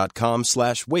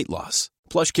plushcare.com/weight loss.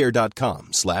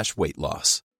 plushcare.com/weight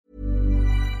loss.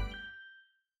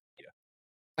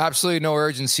 Absolutely no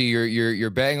urgency. You're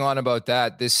bang on about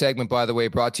that. This segment, by the way,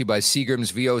 brought to you by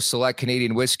Seagram's VO Select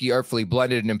Canadian Whiskey, artfully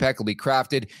blended and impeccably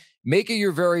crafted. Make it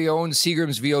your very own.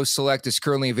 Seagram's VO Select is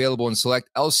currently available in select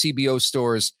LCBO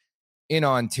stores in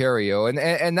Ontario.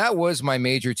 And that was my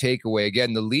major takeaway.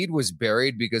 Again, the lead was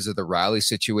buried because of the Riley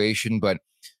situation, but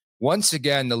once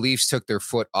again, the Leafs took their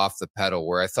foot off the pedal,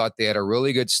 where I thought they had a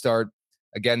really good start.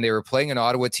 Again, they were playing an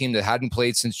Ottawa team that hadn't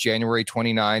played since January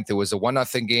 29th. It was a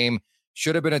 1-0 game,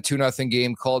 should have been a 2-0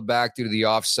 game, called back due to the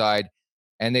offside.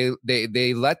 And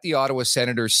they let the Ottawa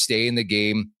Senators stay in the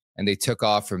game, and they took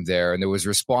off from there. And there was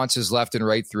responses left and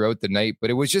right throughout the night, but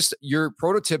it was just your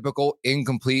prototypical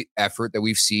incomplete effort that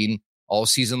we've seen all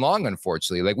season long,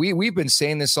 unfortunately. Like we've been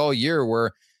saying this all year,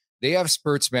 where they have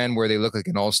spurts, man, where they look like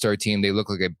an all-star team. They look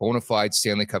like a bona fide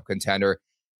Stanley Cup contender.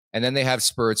 And then they have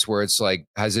spurts where it's like,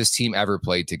 has this team ever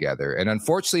played together? And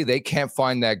unfortunately, they can't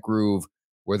find that groove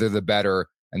where they're the better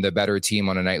team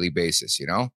on a nightly basis, you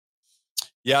know?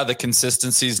 Yeah, the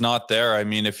consistency's not there. I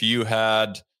mean, if you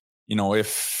had,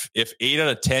 if 8 out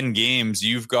of 10 games,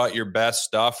 you've got your best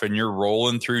stuff and you're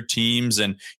rolling through teams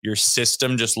and your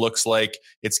system just looks like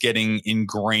it's getting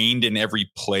ingrained in every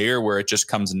player, where it just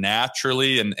comes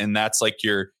naturally. And that's like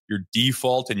your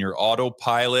default, and your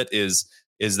autopilot is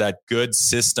that good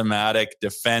systematic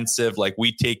defensive, like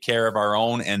we take care of our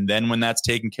own. And then when that's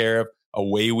taken care of,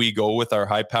 away we go with our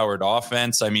high-powered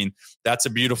offense. I mean, that's a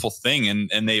beautiful thing,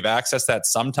 and they've accessed that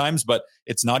sometimes, but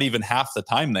it's not even half the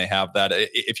time they have that.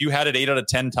 If you had it 8 out of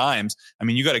 10 times, I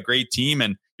mean, you got a great team,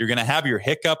 and you're going to have your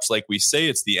hiccups. Like we say,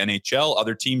 it's the NHL.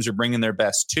 Other teams are bringing their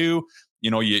best too.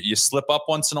 You slip up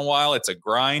once in a while. It's a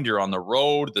grind. You're on the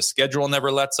road. The schedule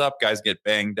never lets up. Guys get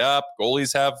banged up.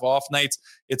 Goalies have off nights.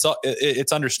 It's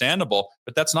understandable,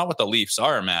 but that's not what the Leafs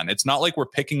are, man. It's not like we're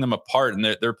picking them apart and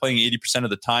they're playing 80%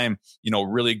 of the time,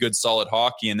 really good, solid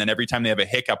hockey. And then every time they have a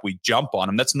hiccup, we jump on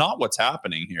them. That's not what's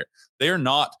happening here. They're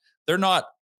not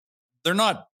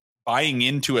buying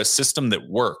into a system that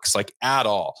works, like, at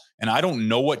all. And I don't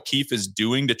know what Keefe is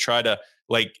doing to try to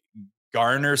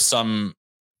garner some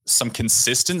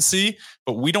consistency,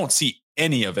 but we don't see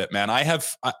any of it, man. I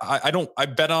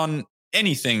bet on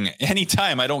anything,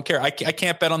 anytime. I don't care. I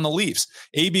can't bet on the Leafs,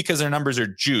 because their numbers are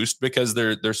juiced, because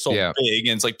they're so big,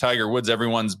 and it's like Tiger Woods,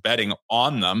 everyone's betting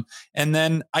on them. And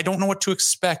then I don't know what to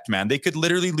expect, man. They could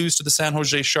literally lose to the San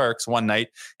Jose Sharks one night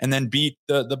and then beat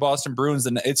the Boston Bruins.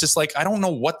 And it's just like, I don't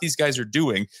know what these guys are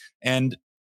doing. And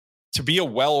to be a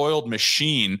well-oiled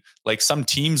machine, like some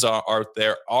teams are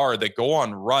that go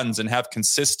on runs and have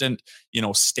consistent,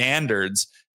 standards.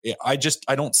 I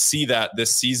don't see that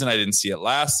this season. I didn't see it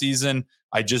last season.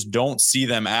 I just don't see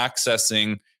them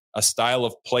accessing a style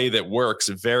of play that works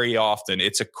very often.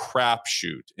 It's a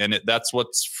crapshoot. And that's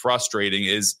what's frustrating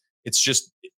is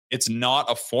it's not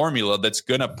a formula that's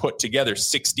going to put together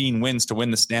 16 wins to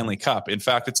win the Stanley Cup. In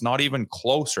fact, it's not even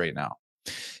close right now.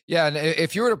 Yeah, and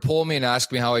if you were to poll me and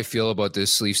ask me how I feel about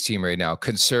this Leafs team right now,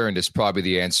 concerned is probably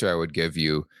the answer I would give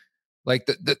you. Like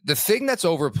the thing that's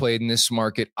overplayed in this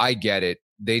market, I get it.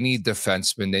 They need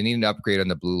defensemen. They need an upgrade on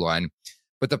the blue line.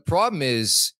 But the problem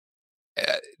is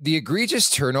the egregious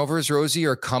turnovers, Rosie,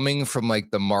 are coming from like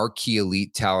the marquee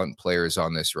elite talent players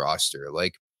on this roster.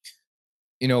 Like,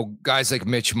 guys like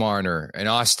Mitch Marner and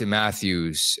Austin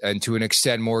Matthews, and to an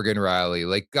extent Morgan Rielly,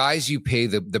 like guys you pay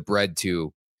the bread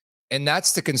to. And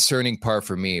that's the concerning part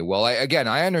for me. Well, I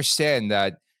understand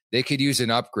that they could use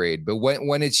an upgrade, but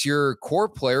when it's your core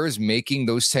players making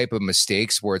those type of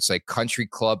mistakes where it's like country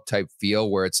club type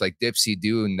feel, where it's like dipsy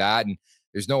doing that and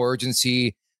there's no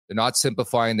urgency, they're not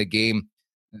simplifying the game.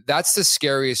 That's the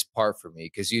scariest part for me,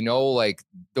 because like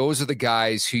those are the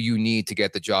guys who you need to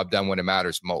get the job done when it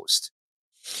matters most.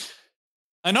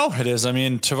 I know it is. I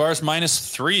mean, Tavares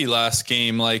 -3 last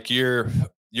game. Like you're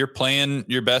playing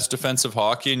your best defensive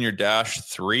hockey in your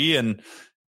 -3. And,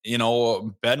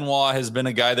 Benoit has been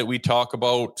a guy that we talk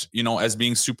about, as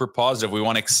being super positive. We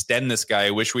want to extend this guy.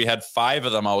 I wish we had 5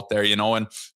 of them out there, and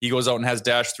he goes out and has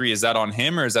 -3. Is that on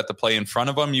him or is that the play in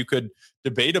front of him? You could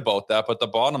debate about that. But the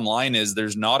bottom line is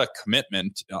there's not a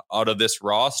commitment out of this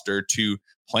roster to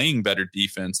playing better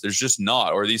defense. There's just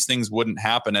not, or these things wouldn't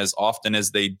happen as often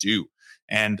as they do.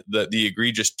 And the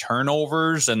egregious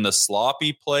turnovers and the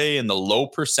sloppy play and the low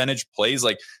percentage plays,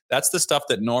 like that's the stuff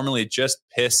that normally just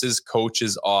pisses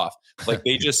coaches off. Like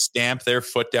they just stamp their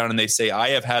foot down and they say,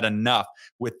 I have had enough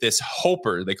with this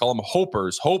hoper. They call them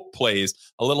hopers, hope plays,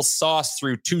 a little sauce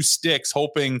through 2 sticks,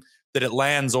 hoping that it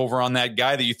lands over on that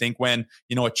guy that you think when,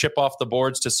 a chip off the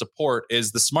boards to support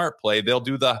is the smart play. They'll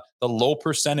do the low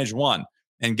percentage one.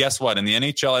 And guess what? In the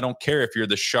NHL, I don't care if you're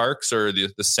the Sharks or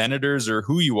the Senators or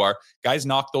who you are. Guys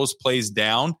knock those plays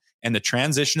down. And the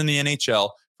transition in the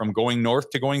NHL from going north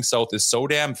to going south is so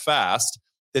damn fast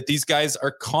that these guys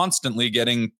are constantly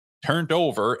getting turned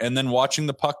over and then watching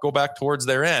the puck go back towards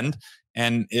their end.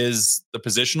 And is the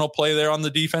positional play there on the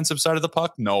defensive side of the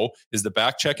puck? No. Is the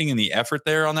back checking and the effort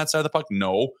there on that side of the puck?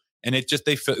 No. And it just,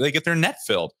 they get their net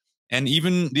filled. And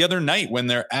even the other night when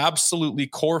they're absolutely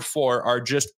core 4 are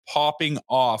just popping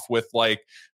off with like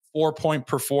 4-point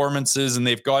performances and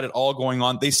they've got it all going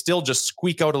on, they still just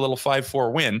squeak out a little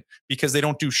 5-4 win because they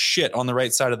don't do shit on the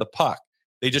right side of the puck.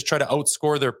 They just try to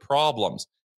outscore their problems.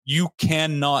 You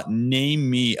cannot name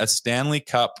me a Stanley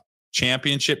Cup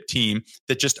championship team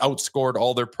that just outscored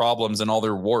all their problems and all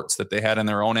their warts that they had in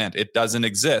their own end. It doesn't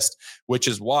exist, which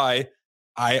is why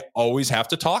I always have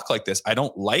to talk like this. I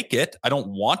don't like it. I don't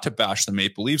want to bash the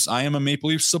Maple Leafs. I am a Maple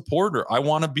Leafs supporter. I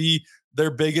want to be their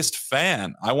biggest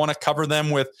fan. I want to cover them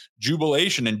with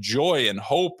jubilation and joy and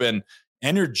hope and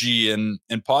energy and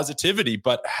positivity.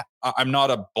 But I'm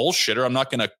not a bullshitter. I'm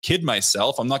not going to kid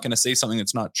myself. I'm not going to say something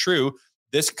that's not true.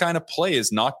 This kind of play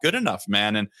is not good enough,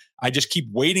 man. And I just keep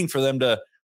waiting for them to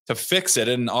fix it.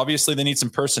 And obviously they need some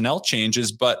personnel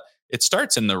changes, but it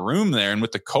starts in the room there and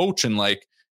with the coach and like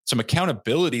some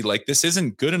accountability. Like this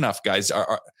isn't good enough, guys.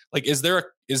 Is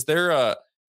there a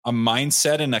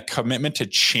mindset and a commitment to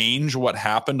change what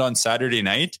happened on Saturday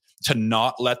night to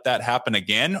not let that happen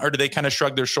again? Or do they kind of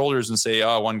shrug their shoulders and say,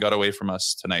 oh, one got away from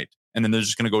us tonight, and then they're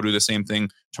just going to go do the same thing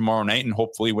tomorrow night and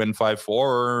hopefully win 5-4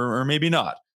 or maybe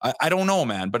not? I don't know,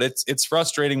 man, but it's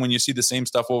frustrating when you see the same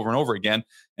stuff over and over again.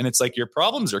 And it's like your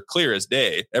problems are clear as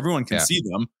day. Everyone can see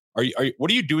them.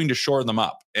 What are you doing to shore them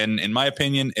up? And in my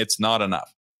opinion, it's not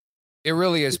enough. It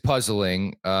really is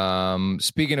puzzling.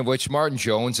 Speaking of which, Martin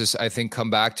Jones has, I think, come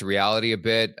back to reality a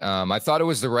bit. I thought it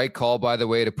was the right call, by the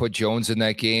way, to put Jones in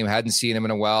that game. Hadn't seen him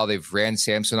in a while. They've ran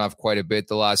Samsonov quite a bit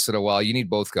the last little while. You need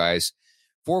both guys.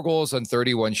 4 goals on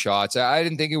 31 shots. I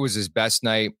didn't think it was his best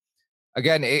night.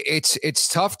 Again, it's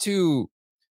tough to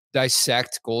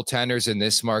dissect goaltenders in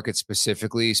this market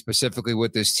specifically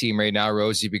with this team right now,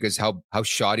 Rosie, because how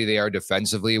shoddy they are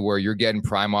defensively, where you're getting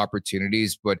prime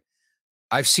opportunities. But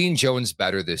I've seen Jones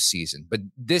better this season, but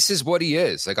this is what he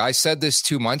is. Like I said this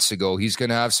 2 months ago, he's going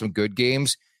to have some good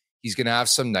games. He's going to have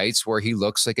some nights where he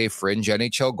looks like a fringe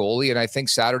NHL goalie. And I think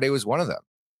Saturday was one of them.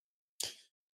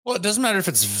 Well, it doesn't matter if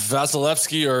it's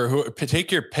Vasilevsky or who,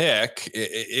 take your pick.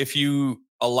 If you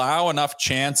allow enough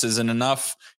chances and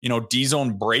enough,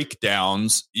 D-zone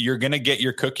breakdowns, you're going to get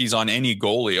your cookies on any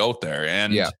goalie out there.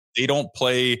 And they don't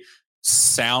play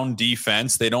sound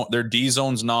defense. Their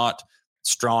D-zone's not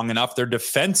strong enough. Their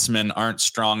defensemen aren't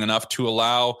strong enough to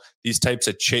allow these types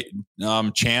of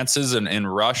chances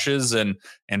and rushes and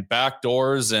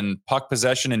backdoors and puck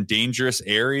possession in dangerous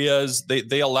areas.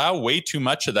 They allow way too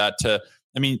much of that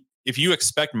if you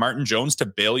expect Martin Jones to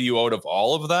bail you out of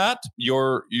all of that,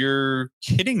 you're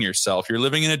kidding yourself. You're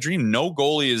living in a dream. No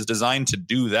goalie is designed to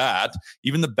do that.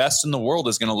 Even the best in the world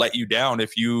is going to let you down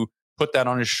if you put that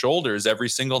on his shoulders every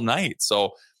single night.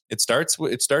 So it starts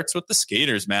with the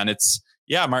skaters, man.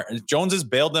 Jones has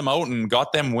bailed them out and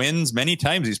got them wins many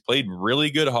times. He's played really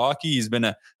good hockey. He's been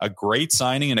a great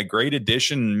signing and a great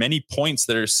addition. Many points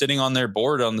that are sitting on their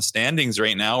board on the standings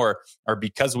right now are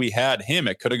because we had him.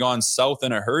 It could have gone south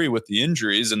in a hurry with the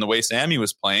injuries and the way Sammy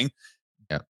was playing.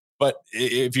 Yeah. But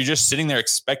if you're just sitting there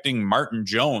expecting Martin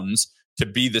Jones to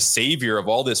be the savior of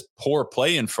all this poor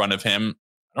play in front of him,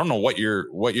 I don't know what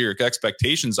your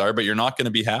expectations are, but you're not going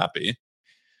to be happy.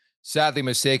 Sadly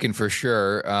mistaken for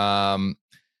sure.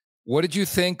 What did you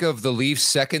think of the Leafs'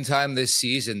 second time this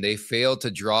season? They failed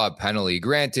to draw a penalty.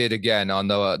 Granted, again, on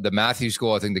the Matthews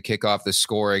goal, I think to kick off the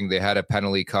scoring, they had a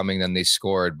penalty coming, then they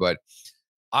scored. But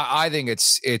I think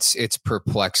it's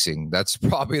perplexing. That's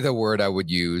probably the word I would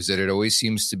use, that it always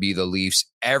seems to be the Leafs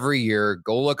every year.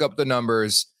 Go look up the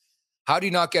numbers. How do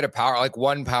you not get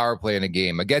one power play in a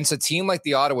game against a team like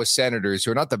the Ottawa Senators,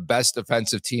 who are not the best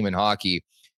defensive team in hockey?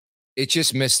 It's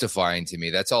just mystifying to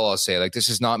me. That's all I'll say. Like, this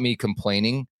is not me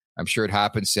complaining. I'm sure it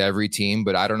happens to every team,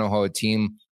 but I don't know how a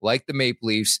team like the Maple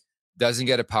Leafs doesn't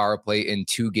get a power play in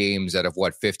 2 games out of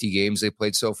 50 games they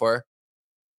played so far.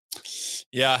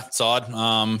 Yeah, it's odd.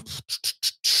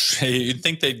 You'd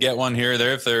think they'd get one here or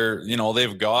there if they're,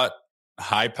 they've got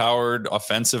high-powered,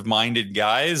 offensive-minded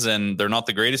guys, and they're not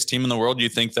the greatest team in the world. You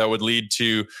think that would lead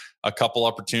to a couple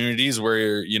opportunities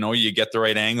where, you get the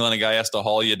right angle and a guy has to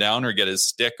haul you down or get his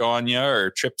stick on you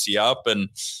or trips you up. And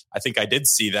I think I did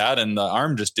see that, and the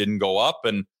arm just didn't go up.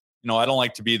 And, I don't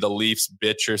like to be the Leafs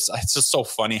bitch. It's just so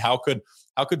funny. How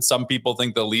could some people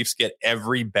think the Leafs get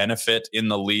every benefit in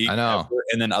the league, I know, ever,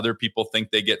 and then other people think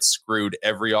they get screwed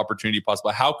every opportunity possible?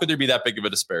 How could there be that big of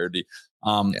a disparity?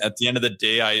 At the end of the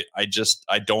day,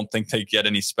 I don't think they get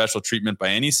any special treatment by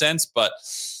any sense. But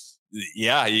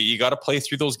yeah, you got to play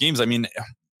through those games. I mean,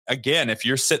 again, if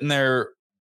you're sitting there,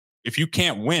 if you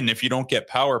can't win, if you don't get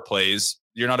power plays,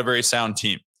 you're not a very sound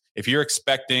team. If you're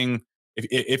expecting,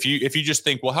 if you just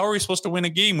think, well, how are we supposed to win a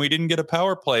game? We didn't get a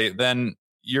power play, then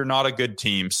you're not a good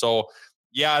team. So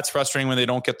yeah, it's frustrating when they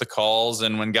don't get the calls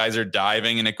and when guys are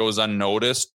diving and it goes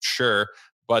unnoticed. Sure.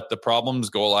 But the problems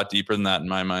go a lot deeper than that in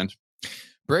my mind.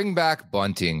 Bring back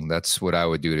bunting. That's what I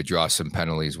would do to draw some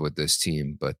penalties with this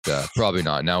team, but probably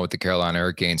not now with the Carolina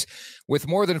Hurricanes. With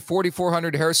more than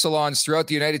 4,400 hair salons throughout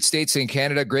the United States and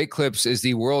Canada, Great Clips is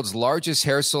the world's largest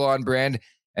hair salon brand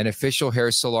and official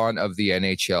hair salon of the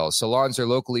NHL. Salons are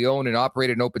locally owned and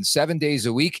operated and open 7 days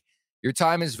a week. Your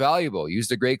time is valuable. Use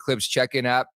the Great Clips check-in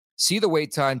app. See the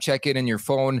wait time, check in your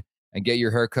phone, and get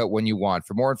your haircut when you want.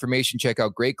 For more information, check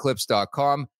out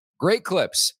greatclips.com. Great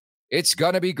Clips. It's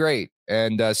going to be great.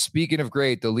 And speaking of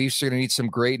great, the Leafs are going to need some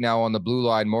great now on the blue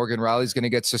line. Morgan Rielly's going to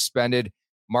get suspended.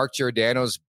 Mark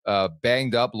Giordano's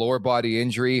banged up, lower body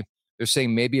injury. They're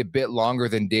saying maybe a bit longer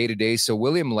than day-to-day. So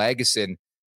William Lagesson,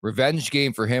 revenge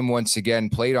game for him once again,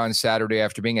 played on Saturday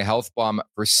after being a health bomb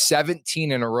for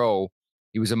 17 in a row.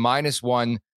 He was a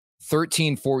 -1,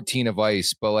 13-14 of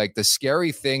ice. But like the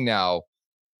scary thing now,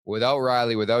 without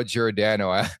Rielly, without Giordano,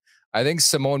 I think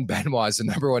Simone Benoit is the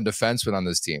number 1 defenseman on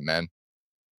this team, man.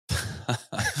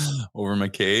 Over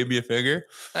McCabe, you figure?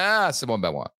 Simone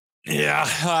Benoit. Yeah,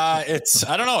 I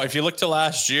don't know. If you look to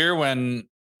last year when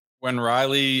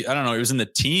Rielly, I don't know, it was in the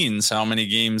teens, how many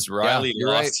games Rielly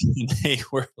lost, right. They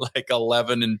were like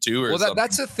 11-2 or something.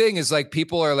 That's the thing is like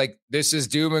people are like, this is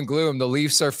doom and gloom. The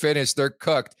Leafs are finished. They're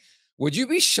cooked. Would you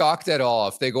be shocked at all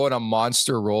if they go on a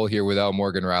monster roll here without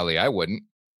Morgan Rielly? I wouldn't.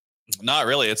 Not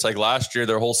really. It's like last year,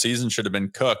 their whole season should have been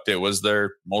cooked. It was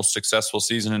their most successful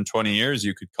season in 20 years,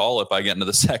 you could call it, by getting to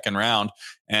the second round.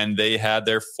 And they had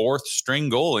their 4th string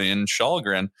goalie in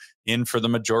Källgren in for the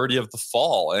majority of the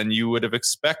fall. And you would have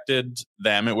expected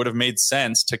them, it would have made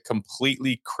sense to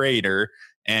completely crater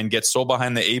and get so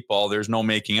behind the 8 ball, there's no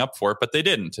making up for it, but they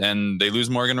didn't. And they lose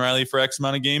Morgan Rielly for X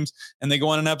amount of games, and they go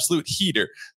on an absolute heater.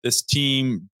 This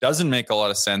team doesn't make a lot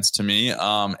of sense to me.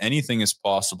 Anything is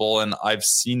possible, and I've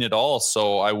seen it all.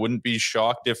 So I wouldn't be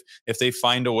shocked if they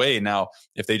find a way. Now,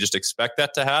 if they just expect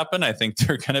that to happen, I think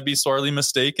they're going to be sorely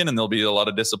mistaken, and there'll be a lot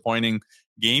of disappointing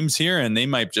games here, and they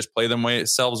might just play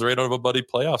themselves right out of a buddy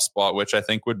playoff spot, which I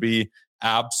think would be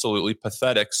absolutely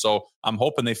pathetic. So I'm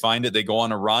hoping they find it. They go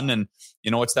on a run, and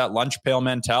it's that lunch pail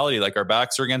mentality. Like, our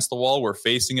backs are against the wall. We're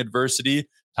facing adversity.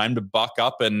 Time to buck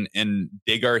up and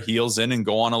dig our heels in and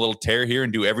go on a little tear here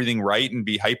and do everything right and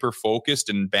be hyper focused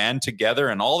and band together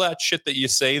and all that shit that you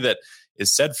say that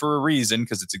is said for a reason,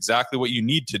 because it's exactly what you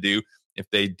need to do. If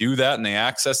they do that and they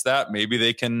access that, maybe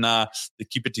they can they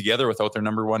keep it together without their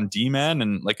number 1 D-man.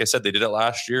 And like I said, they did it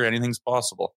last year. Anything's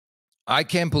possible. I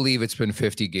can't believe it's been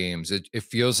 50 games. It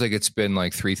feels like it's been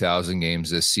like 3,000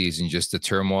 games this season, just the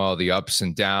turmoil, the ups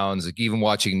and downs. Like even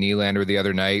watching Nylander the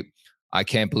other night, I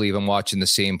can't believe I'm watching the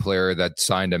same player that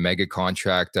signed a mega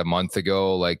contract a month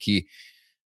ago. Like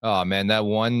that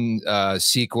one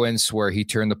sequence where he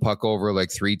turned the puck over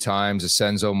like 3 times,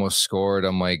 Ascenz almost scored.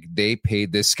 I'm like, they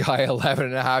paid this guy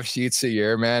 11.5 sheets a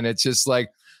year, man. It's just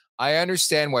like, I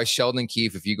understand why Sheldon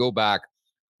Keefe, if you go back,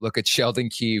 look at Sheldon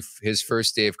Keefe, his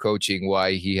first day of coaching,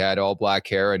 why he had all black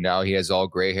hair and now he has all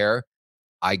gray hair.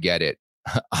 I get it.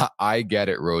 I get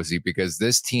it, Rosie, because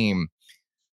this team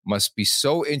must be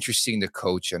so interesting to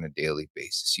coach on a daily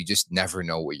basis. You just never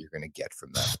know what you're going to get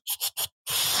from them.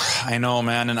 I know,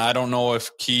 man. And I don't know if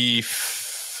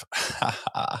Keefe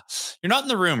you're not in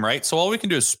the room, right? So all we can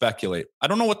do is speculate. I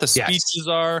don't know what the speeches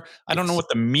are. I don't know what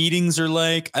the meetings are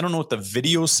like. I don't know what the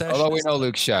video session Although we know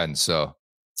Luke Shen, so.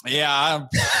 Yeah.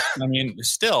 I mean,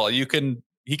 still, he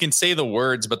can say the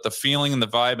words, but the feeling and the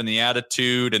vibe and the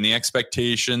attitude and the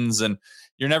expectations, and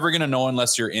you're never going to know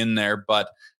unless you're in there. But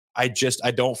I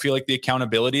don't feel like the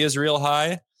accountability is real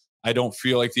high. I don't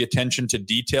feel like the attention to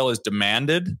detail is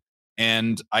demanded.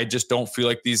 And I just don't feel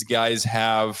like these guys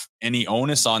have any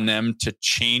onus on them to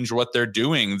change what they're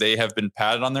doing. They have been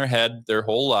patted on their head their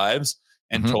whole lives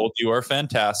and told you are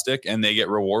fantastic, and they get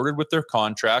rewarded with their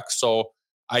contracts. So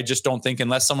I just don't think,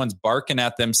 unless someone's barking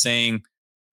at them saying,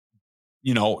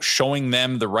 showing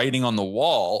them the writing on the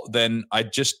wall, then I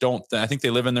just don't. I think they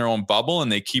live in their own bubble,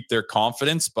 and they keep their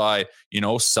confidence by,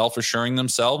 self-assuring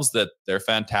themselves that they're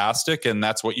fantastic. And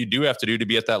that's what you do have to do to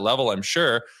be at that level, I'm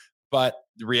sure. But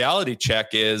the reality check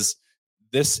is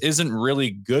this isn't really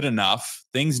good enough.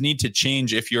 Things need to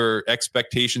change if your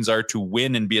expectations are to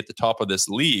win and be at the top of this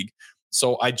league.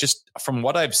 So from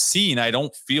what I've seen, I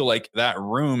don't feel like that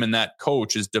room and that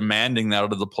coach is demanding that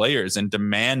out of the players and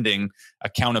demanding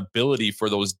accountability for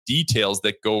those details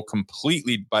that go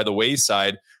completely by the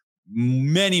wayside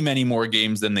many, many more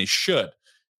games than they should.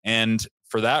 And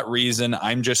for that reason,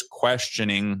 I'm just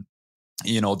questioning,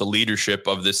 the leadership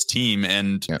of this team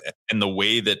and the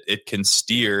way that it can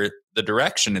steer the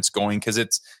direction it's going, because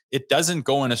it doesn't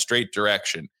go in a straight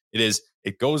direction.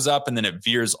 It goes up and then it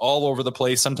veers all over the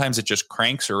place. Sometimes it just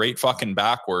cranks right fucking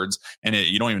backwards, and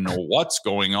you don't even know what's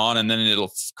going on. And then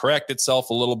it'll correct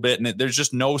itself a little bit. And there's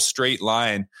just no straight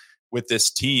line with this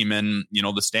team. And,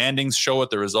 the standings show it.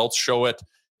 The results show it.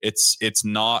 It's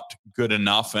not good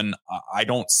enough. And I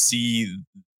don't see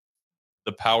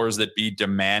the powers that be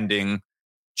demanding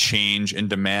change and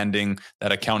demanding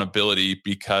that accountability,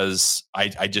 because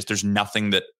there's nothing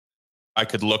that I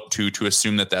could look to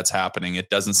assume that that's happening. It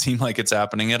doesn't seem like it's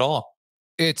happening at all.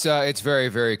 It's very,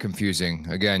 very confusing.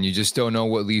 Again, you just don't know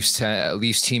what Leafs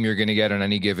team you're going to get on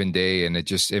any given day. And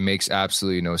it makes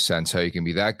absolutely no sense how you can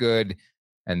be that good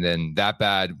and then that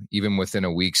bad, even within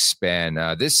a week's span.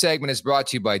 This segment is brought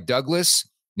to you by Douglas.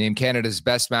 Named Canada's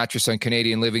best mattress on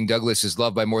Canadian living, Douglas is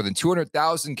loved by more than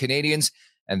 200,000 Canadians,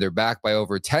 and they're backed by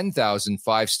over 10,000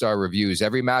 five-star reviews.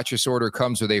 Every mattress order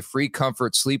comes with a free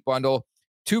comfort sleep bundle,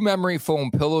 2 memory foam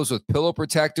pillows with pillow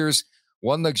protectors,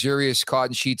 1 luxurious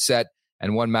cotton sheet set,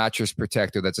 and 1 mattress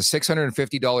protector. That's a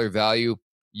 $650 value.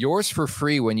 Yours for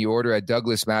free when you order at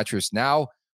Douglas Mattress Now.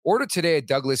 Order today at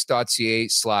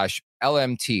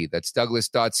douglas.ca/LMT. That's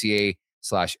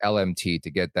douglas.ca/LMT to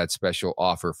get that special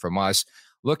offer from us.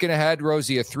 Looking ahead,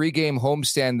 Rosie, a 3-game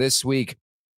homestand this week.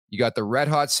 You got the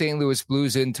red-hot St. Louis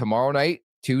Blues in tomorrow night,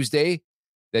 Tuesday.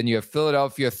 Then you have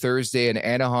Philadelphia Thursday and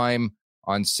Anaheim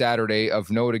on Saturday. Of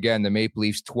note, again, the Maple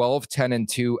Leafs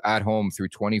 12-10-2 at home through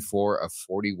 24 of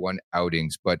 41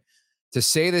 outings. But to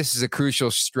say this is a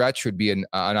crucial stretch would be an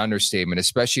understatement,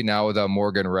 especially now with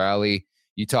Morgan Rielly.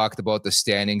 You talked about the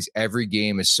standings. Every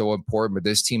game is so important, but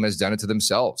this team has done it to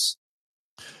themselves.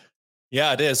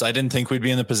 Yeah, it is. I didn't think we'd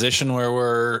be in the position where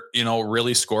we're,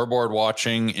 really scoreboard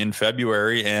watching in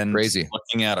February and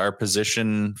looking at our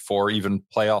position for even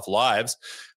playoff lives.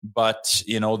 But,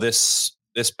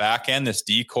 this back end, this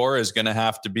D-core is going to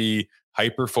have to be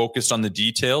hyper focused on the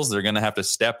details. They're going to have to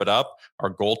step it up.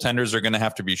 Our goaltenders are going to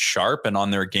have to be sharp and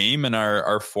on their game, and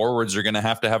our forwards are going to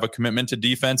have a commitment to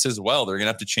defense as well. They're going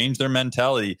to have to change their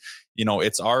mentality.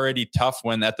 It's already tough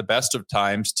when at the best of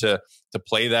times to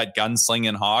play that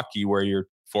gunslinging hockey where your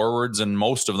forwards and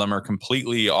most of them are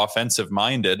completely offensive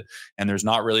minded and there's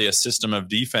not really a system of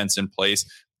defense in place.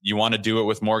 You want to do it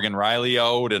with Morgan Rielly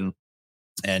out and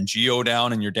Gio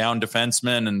down and you're down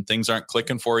defensemen and things aren't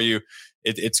clicking for you.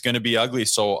 It's going to be ugly.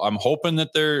 So I'm hoping that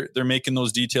they're making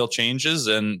those detail changes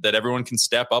and that everyone can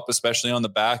step up, especially on the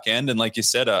back end. And like you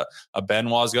said, a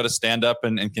Benoit's got to stand up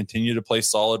and continue to play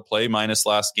solid play minus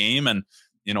last game. And,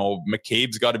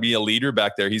 McCabe's got to be a leader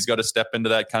back there. He's got to step into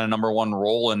that kind of number one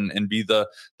role and be the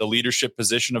leadership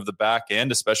position of the back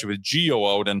end, especially with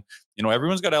Gio out. And,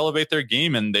 everyone's got to elevate their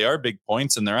game, and they are big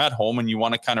points and they're at home, and you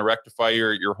want to kind of rectify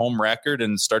your home record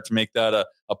and start to make that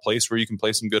a place where you can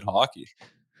play some good hockey.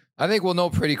 I think we'll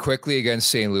know pretty quickly against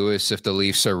St. Louis if the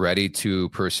Leafs are ready to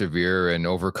persevere and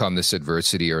overcome this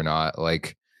adversity or not.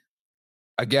 Like,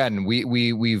 again,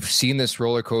 we've seen this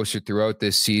roller coaster throughout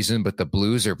this season, but the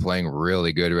Blues are playing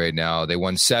really good right now. They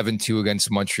won 7-2 against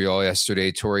Montreal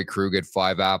yesterday. Torrey Krug had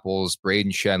 5 apples.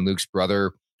 Braden Shen, Luke's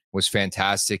brother, was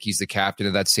fantastic. He's the captain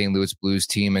of that St. Louis Blues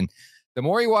team. And the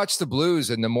more you watch the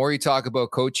Blues and the more you talk about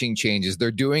coaching changes,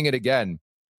 they're doing it again.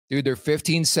 Dude, they're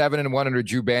 15-7-1 under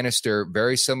Drew Bannister,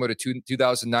 very similar to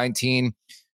 2019.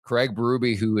 Craig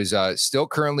Berube, who is still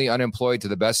currently unemployed to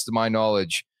the best of my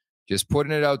knowledge, just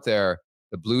putting it out there.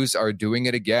 The Blues are doing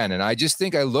it again. And I just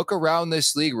think I look around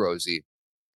this league, Rosie,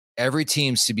 every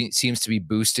team seems to be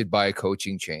boosted by a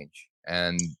coaching change,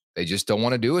 and they just don't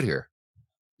want to do it here.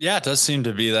 Yeah, it does seem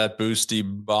to be that boosty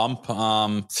bump.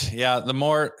 I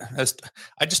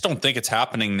just don't think it's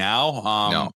happening now.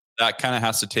 No. That kind of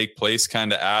has to take place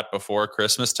kind of at before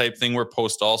Christmas type thing. We're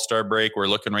post All-Star break. We're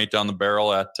looking right down the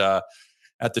barrel at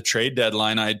the trade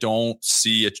deadline. I don't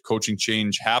see a coaching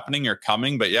change happening or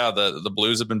coming, but yeah, the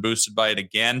Blues have been boosted by it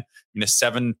again. I mean, a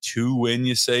 7-2 win,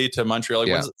 you say, to Montreal.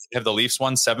 Yeah. Have the Leafs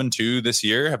won 7-2 this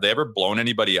year? Have they ever blown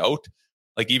anybody out?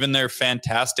 Like, even their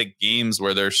fantastic games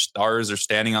where their stars are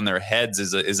standing on their heads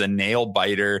is a nail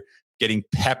biter getting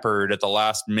peppered at the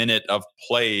last minute of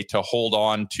play to hold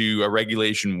on to a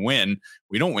regulation win.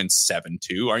 We don't win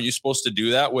 7-2. Aren't you supposed to do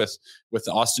that with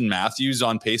Austin Matthews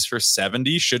on pace for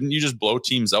 70? Shouldn't you just blow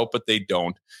teams out? But they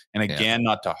don't. And again,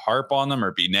 not to harp on them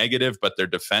or be negative, but their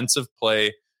defensive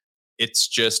play, it's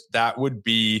just, that would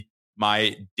be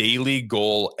my daily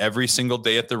goal every single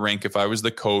day at the rink. If I was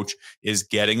the coach, is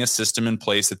getting a system in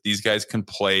place that these guys can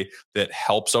play that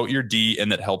helps out your D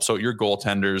and that helps out your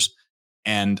goaltenders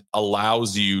and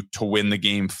allows you to win the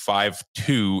game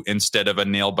 5-2 instead of a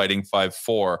nail-biting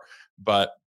 5-4.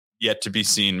 But yet to be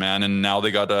seen, man. And now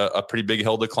they got a pretty big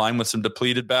hill to climb with some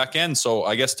depleted back end. So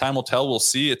I guess time will tell. We'll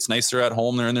see. It's nicer at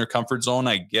home. They're in their comfort zone,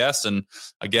 I guess. And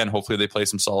again, hopefully they play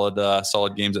some solid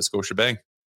games at Scotiabank.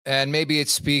 And maybe it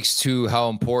speaks to how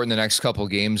important the next couple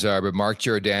games are, but Mark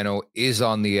Giordano is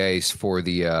on the ice for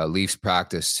the Leafs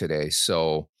practice today.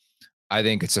 So I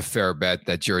think it's a fair bet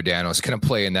that Giordano is going to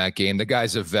play in that game. The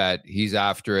guy's a vet. He's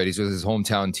after it. He's with his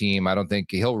hometown team. I don't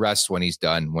think he'll rest when he's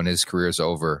done, when his career's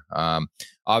over.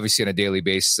 Obviously, on a daily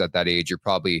basis at that age, your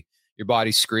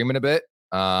body's screaming a bit.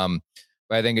 But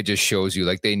I think it just shows you,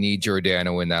 like, they need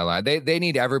Giordano in that line. They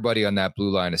need everybody on that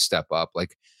blue line to step up.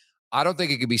 Like, I don't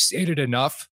think it can be stated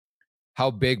enough how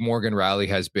big Morgan Rielly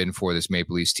has been for this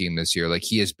Maple Leafs team this year. Like,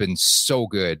 he has been so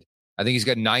good. I think he's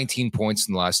got 19 points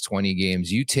in the last 20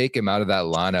 games. You take him out of that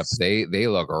lineup, they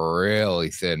look really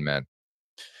thin, man.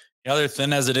 Yeah, they're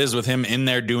thin as it is with him in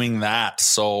there doing that.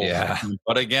 So, yeah.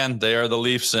 But again, they are the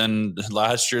Leafs, and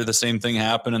last year the same thing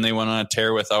happened, and they went on a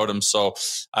tear without him. So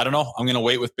I don't know. I'm going to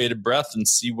wait with bated breath and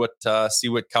see what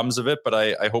comes of it. But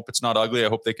I hope it's not ugly. I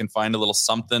hope they can find a little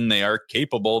something. They are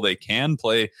capable. They can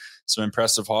play some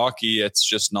impressive hockey. It's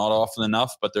just not often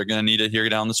enough, but they're going to need it here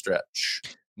down the stretch.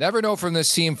 Never know from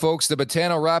this team, folks. The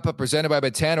Betano wrap-up presented by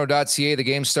Betano.ca. The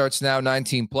game starts now,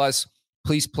 19+.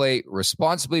 Please play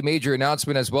responsibly. Major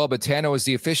announcement as well. Betano is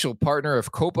the official partner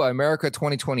of Copa America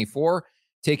 2024,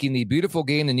 taking the beautiful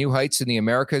game to new heights in the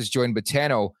Americas. Join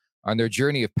Betano on their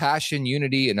journey of passion,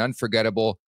 unity, and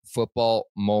unforgettable football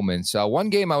moments. One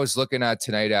game I was looking at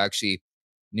tonight, actually,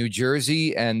 New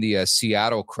Jersey and the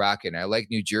Seattle Kraken. I like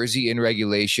New Jersey in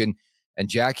regulation. And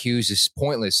Jack Hughes is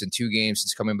pointless in 2 games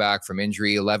since coming back from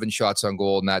injury, 11 shots on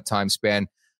goal in that time span.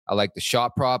 I like the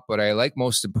shot prop, but I like,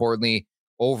 most importantly,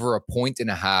 over 1.5 points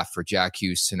for Jack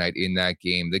Hughes tonight in that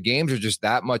game. The games are just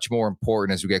that much more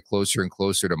important as we get closer and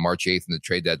closer to March 8th and the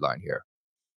trade deadline here.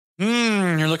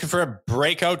 You're looking for a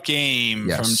breakout game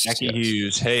from Jackie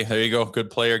Hughes. Hey, there you go.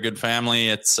 Good player, good family.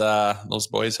 It's those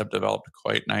boys have developed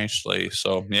quite nicely.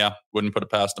 So, yeah, wouldn't put it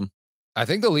past them. I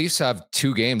think the Leafs have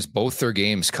 2 games, both their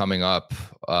games coming up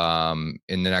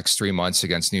in the next 3 months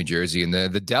against New Jersey. And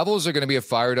the Devils are going to be a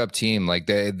fired up team. Like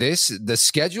the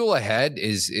schedule ahead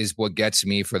is what gets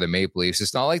me for the Maple Leafs.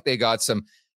 It's not like they got some,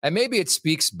 and maybe it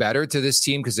speaks better to this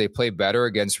team because they play better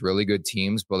against really good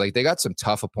teams, but like they got some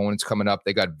tough opponents coming up.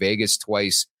 They got Vegas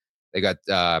twice. They got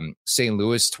St.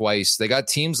 Louis twice. They got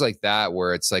teams like that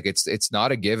where it's like, it's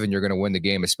not a given you're going to win the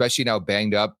game, especially now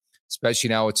banged up. Especially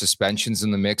now with suspensions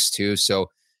in the mix too. So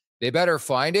they better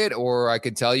find it, or I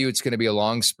can tell you it's going to be a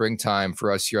long springtime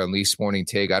for us here on Leafs Morning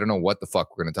Take. I don't know what the fuck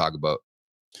we're going to talk about.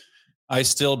 I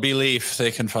still believe they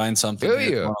can find something. Do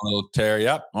you? A little tear.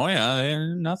 Yep. Oh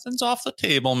yeah. Nothing's off the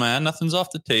table, man. Nothing's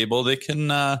off the table. They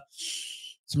can,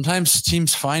 sometimes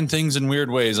teams find things in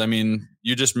weird ways. I mean,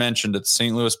 you just mentioned it.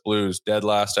 St. Louis Blues, dead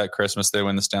last at Christmas. They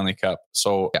win the Stanley Cup.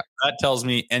 So that tells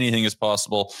me anything is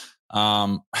possible.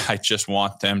 I just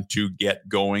want them to get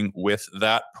going with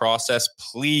that process,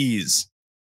 please.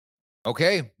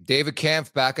 Okay. David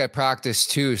Kampf back at practice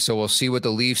too. So we'll see what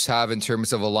the Leafs have in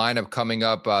terms of a lineup coming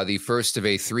up. The first of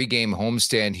a 3-game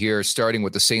homestand here, starting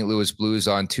with the St. Louis Blues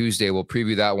on Tuesday. We'll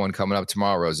preview that one coming up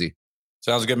tomorrow, Rosie.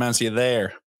 Sounds good, man. See you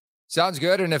there. Sounds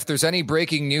good. And if there's any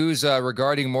breaking news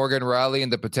regarding Morgan Rielly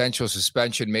and the potential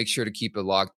suspension, make sure to keep it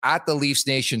locked at the Leafs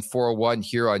Nation 401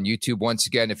 here on YouTube. Once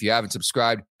again, if you haven't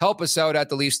subscribed, help us out at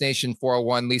the Leafs Nation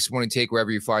 401, Leafs Morning Take,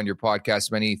 wherever you find your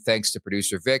podcast. Many thanks to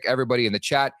producer Vic, everybody in the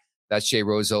chat. That's Jay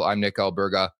Rosehill. I'm Nick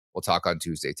Alberga. We'll talk on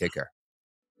Tuesday. Take care.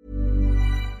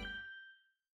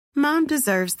 Mom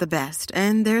deserves the best,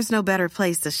 and there's no better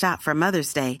place to shop for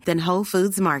Mother's Day than Whole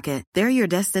Foods Market. They're your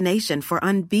destination for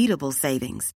unbeatable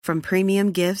savings, from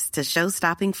premium gifts to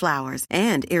show-stopping flowers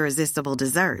and irresistible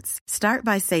desserts. Start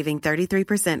by saving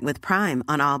 33% with Prime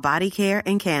on all body care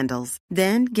and candles.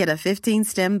 Then get a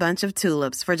 15-stem bunch of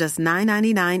tulips for just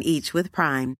 $9.99 each with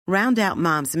Prime. Round out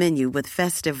Mom's menu with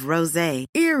festive rosé,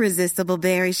 irresistible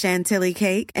berry chantilly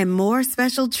cake, and more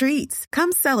special treats.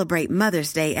 Come celebrate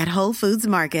Mother's Day at Whole Foods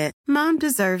Market. Mom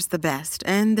deserves the best,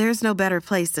 and there's no better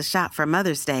place to shop for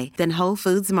Mother's Day than Whole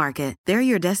Foods Market. They're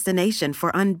your destination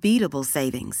for unbeatable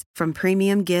savings, from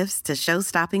premium gifts to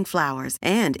show-stopping flowers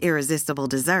and irresistible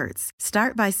desserts.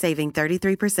 Start by saving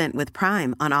 33% with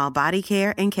Prime on all body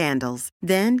care and candles.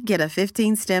 Then get a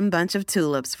 15-stem bunch of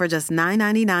tulips for just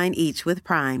 $9.99 each with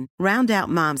Prime. Round out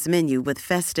Mom's menu with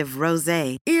festive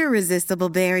rosé, irresistible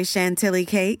berry chantilly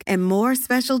cake, and more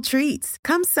special treats.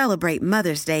 Come celebrate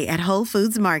Mother's Day at Whole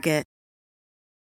Foods Market.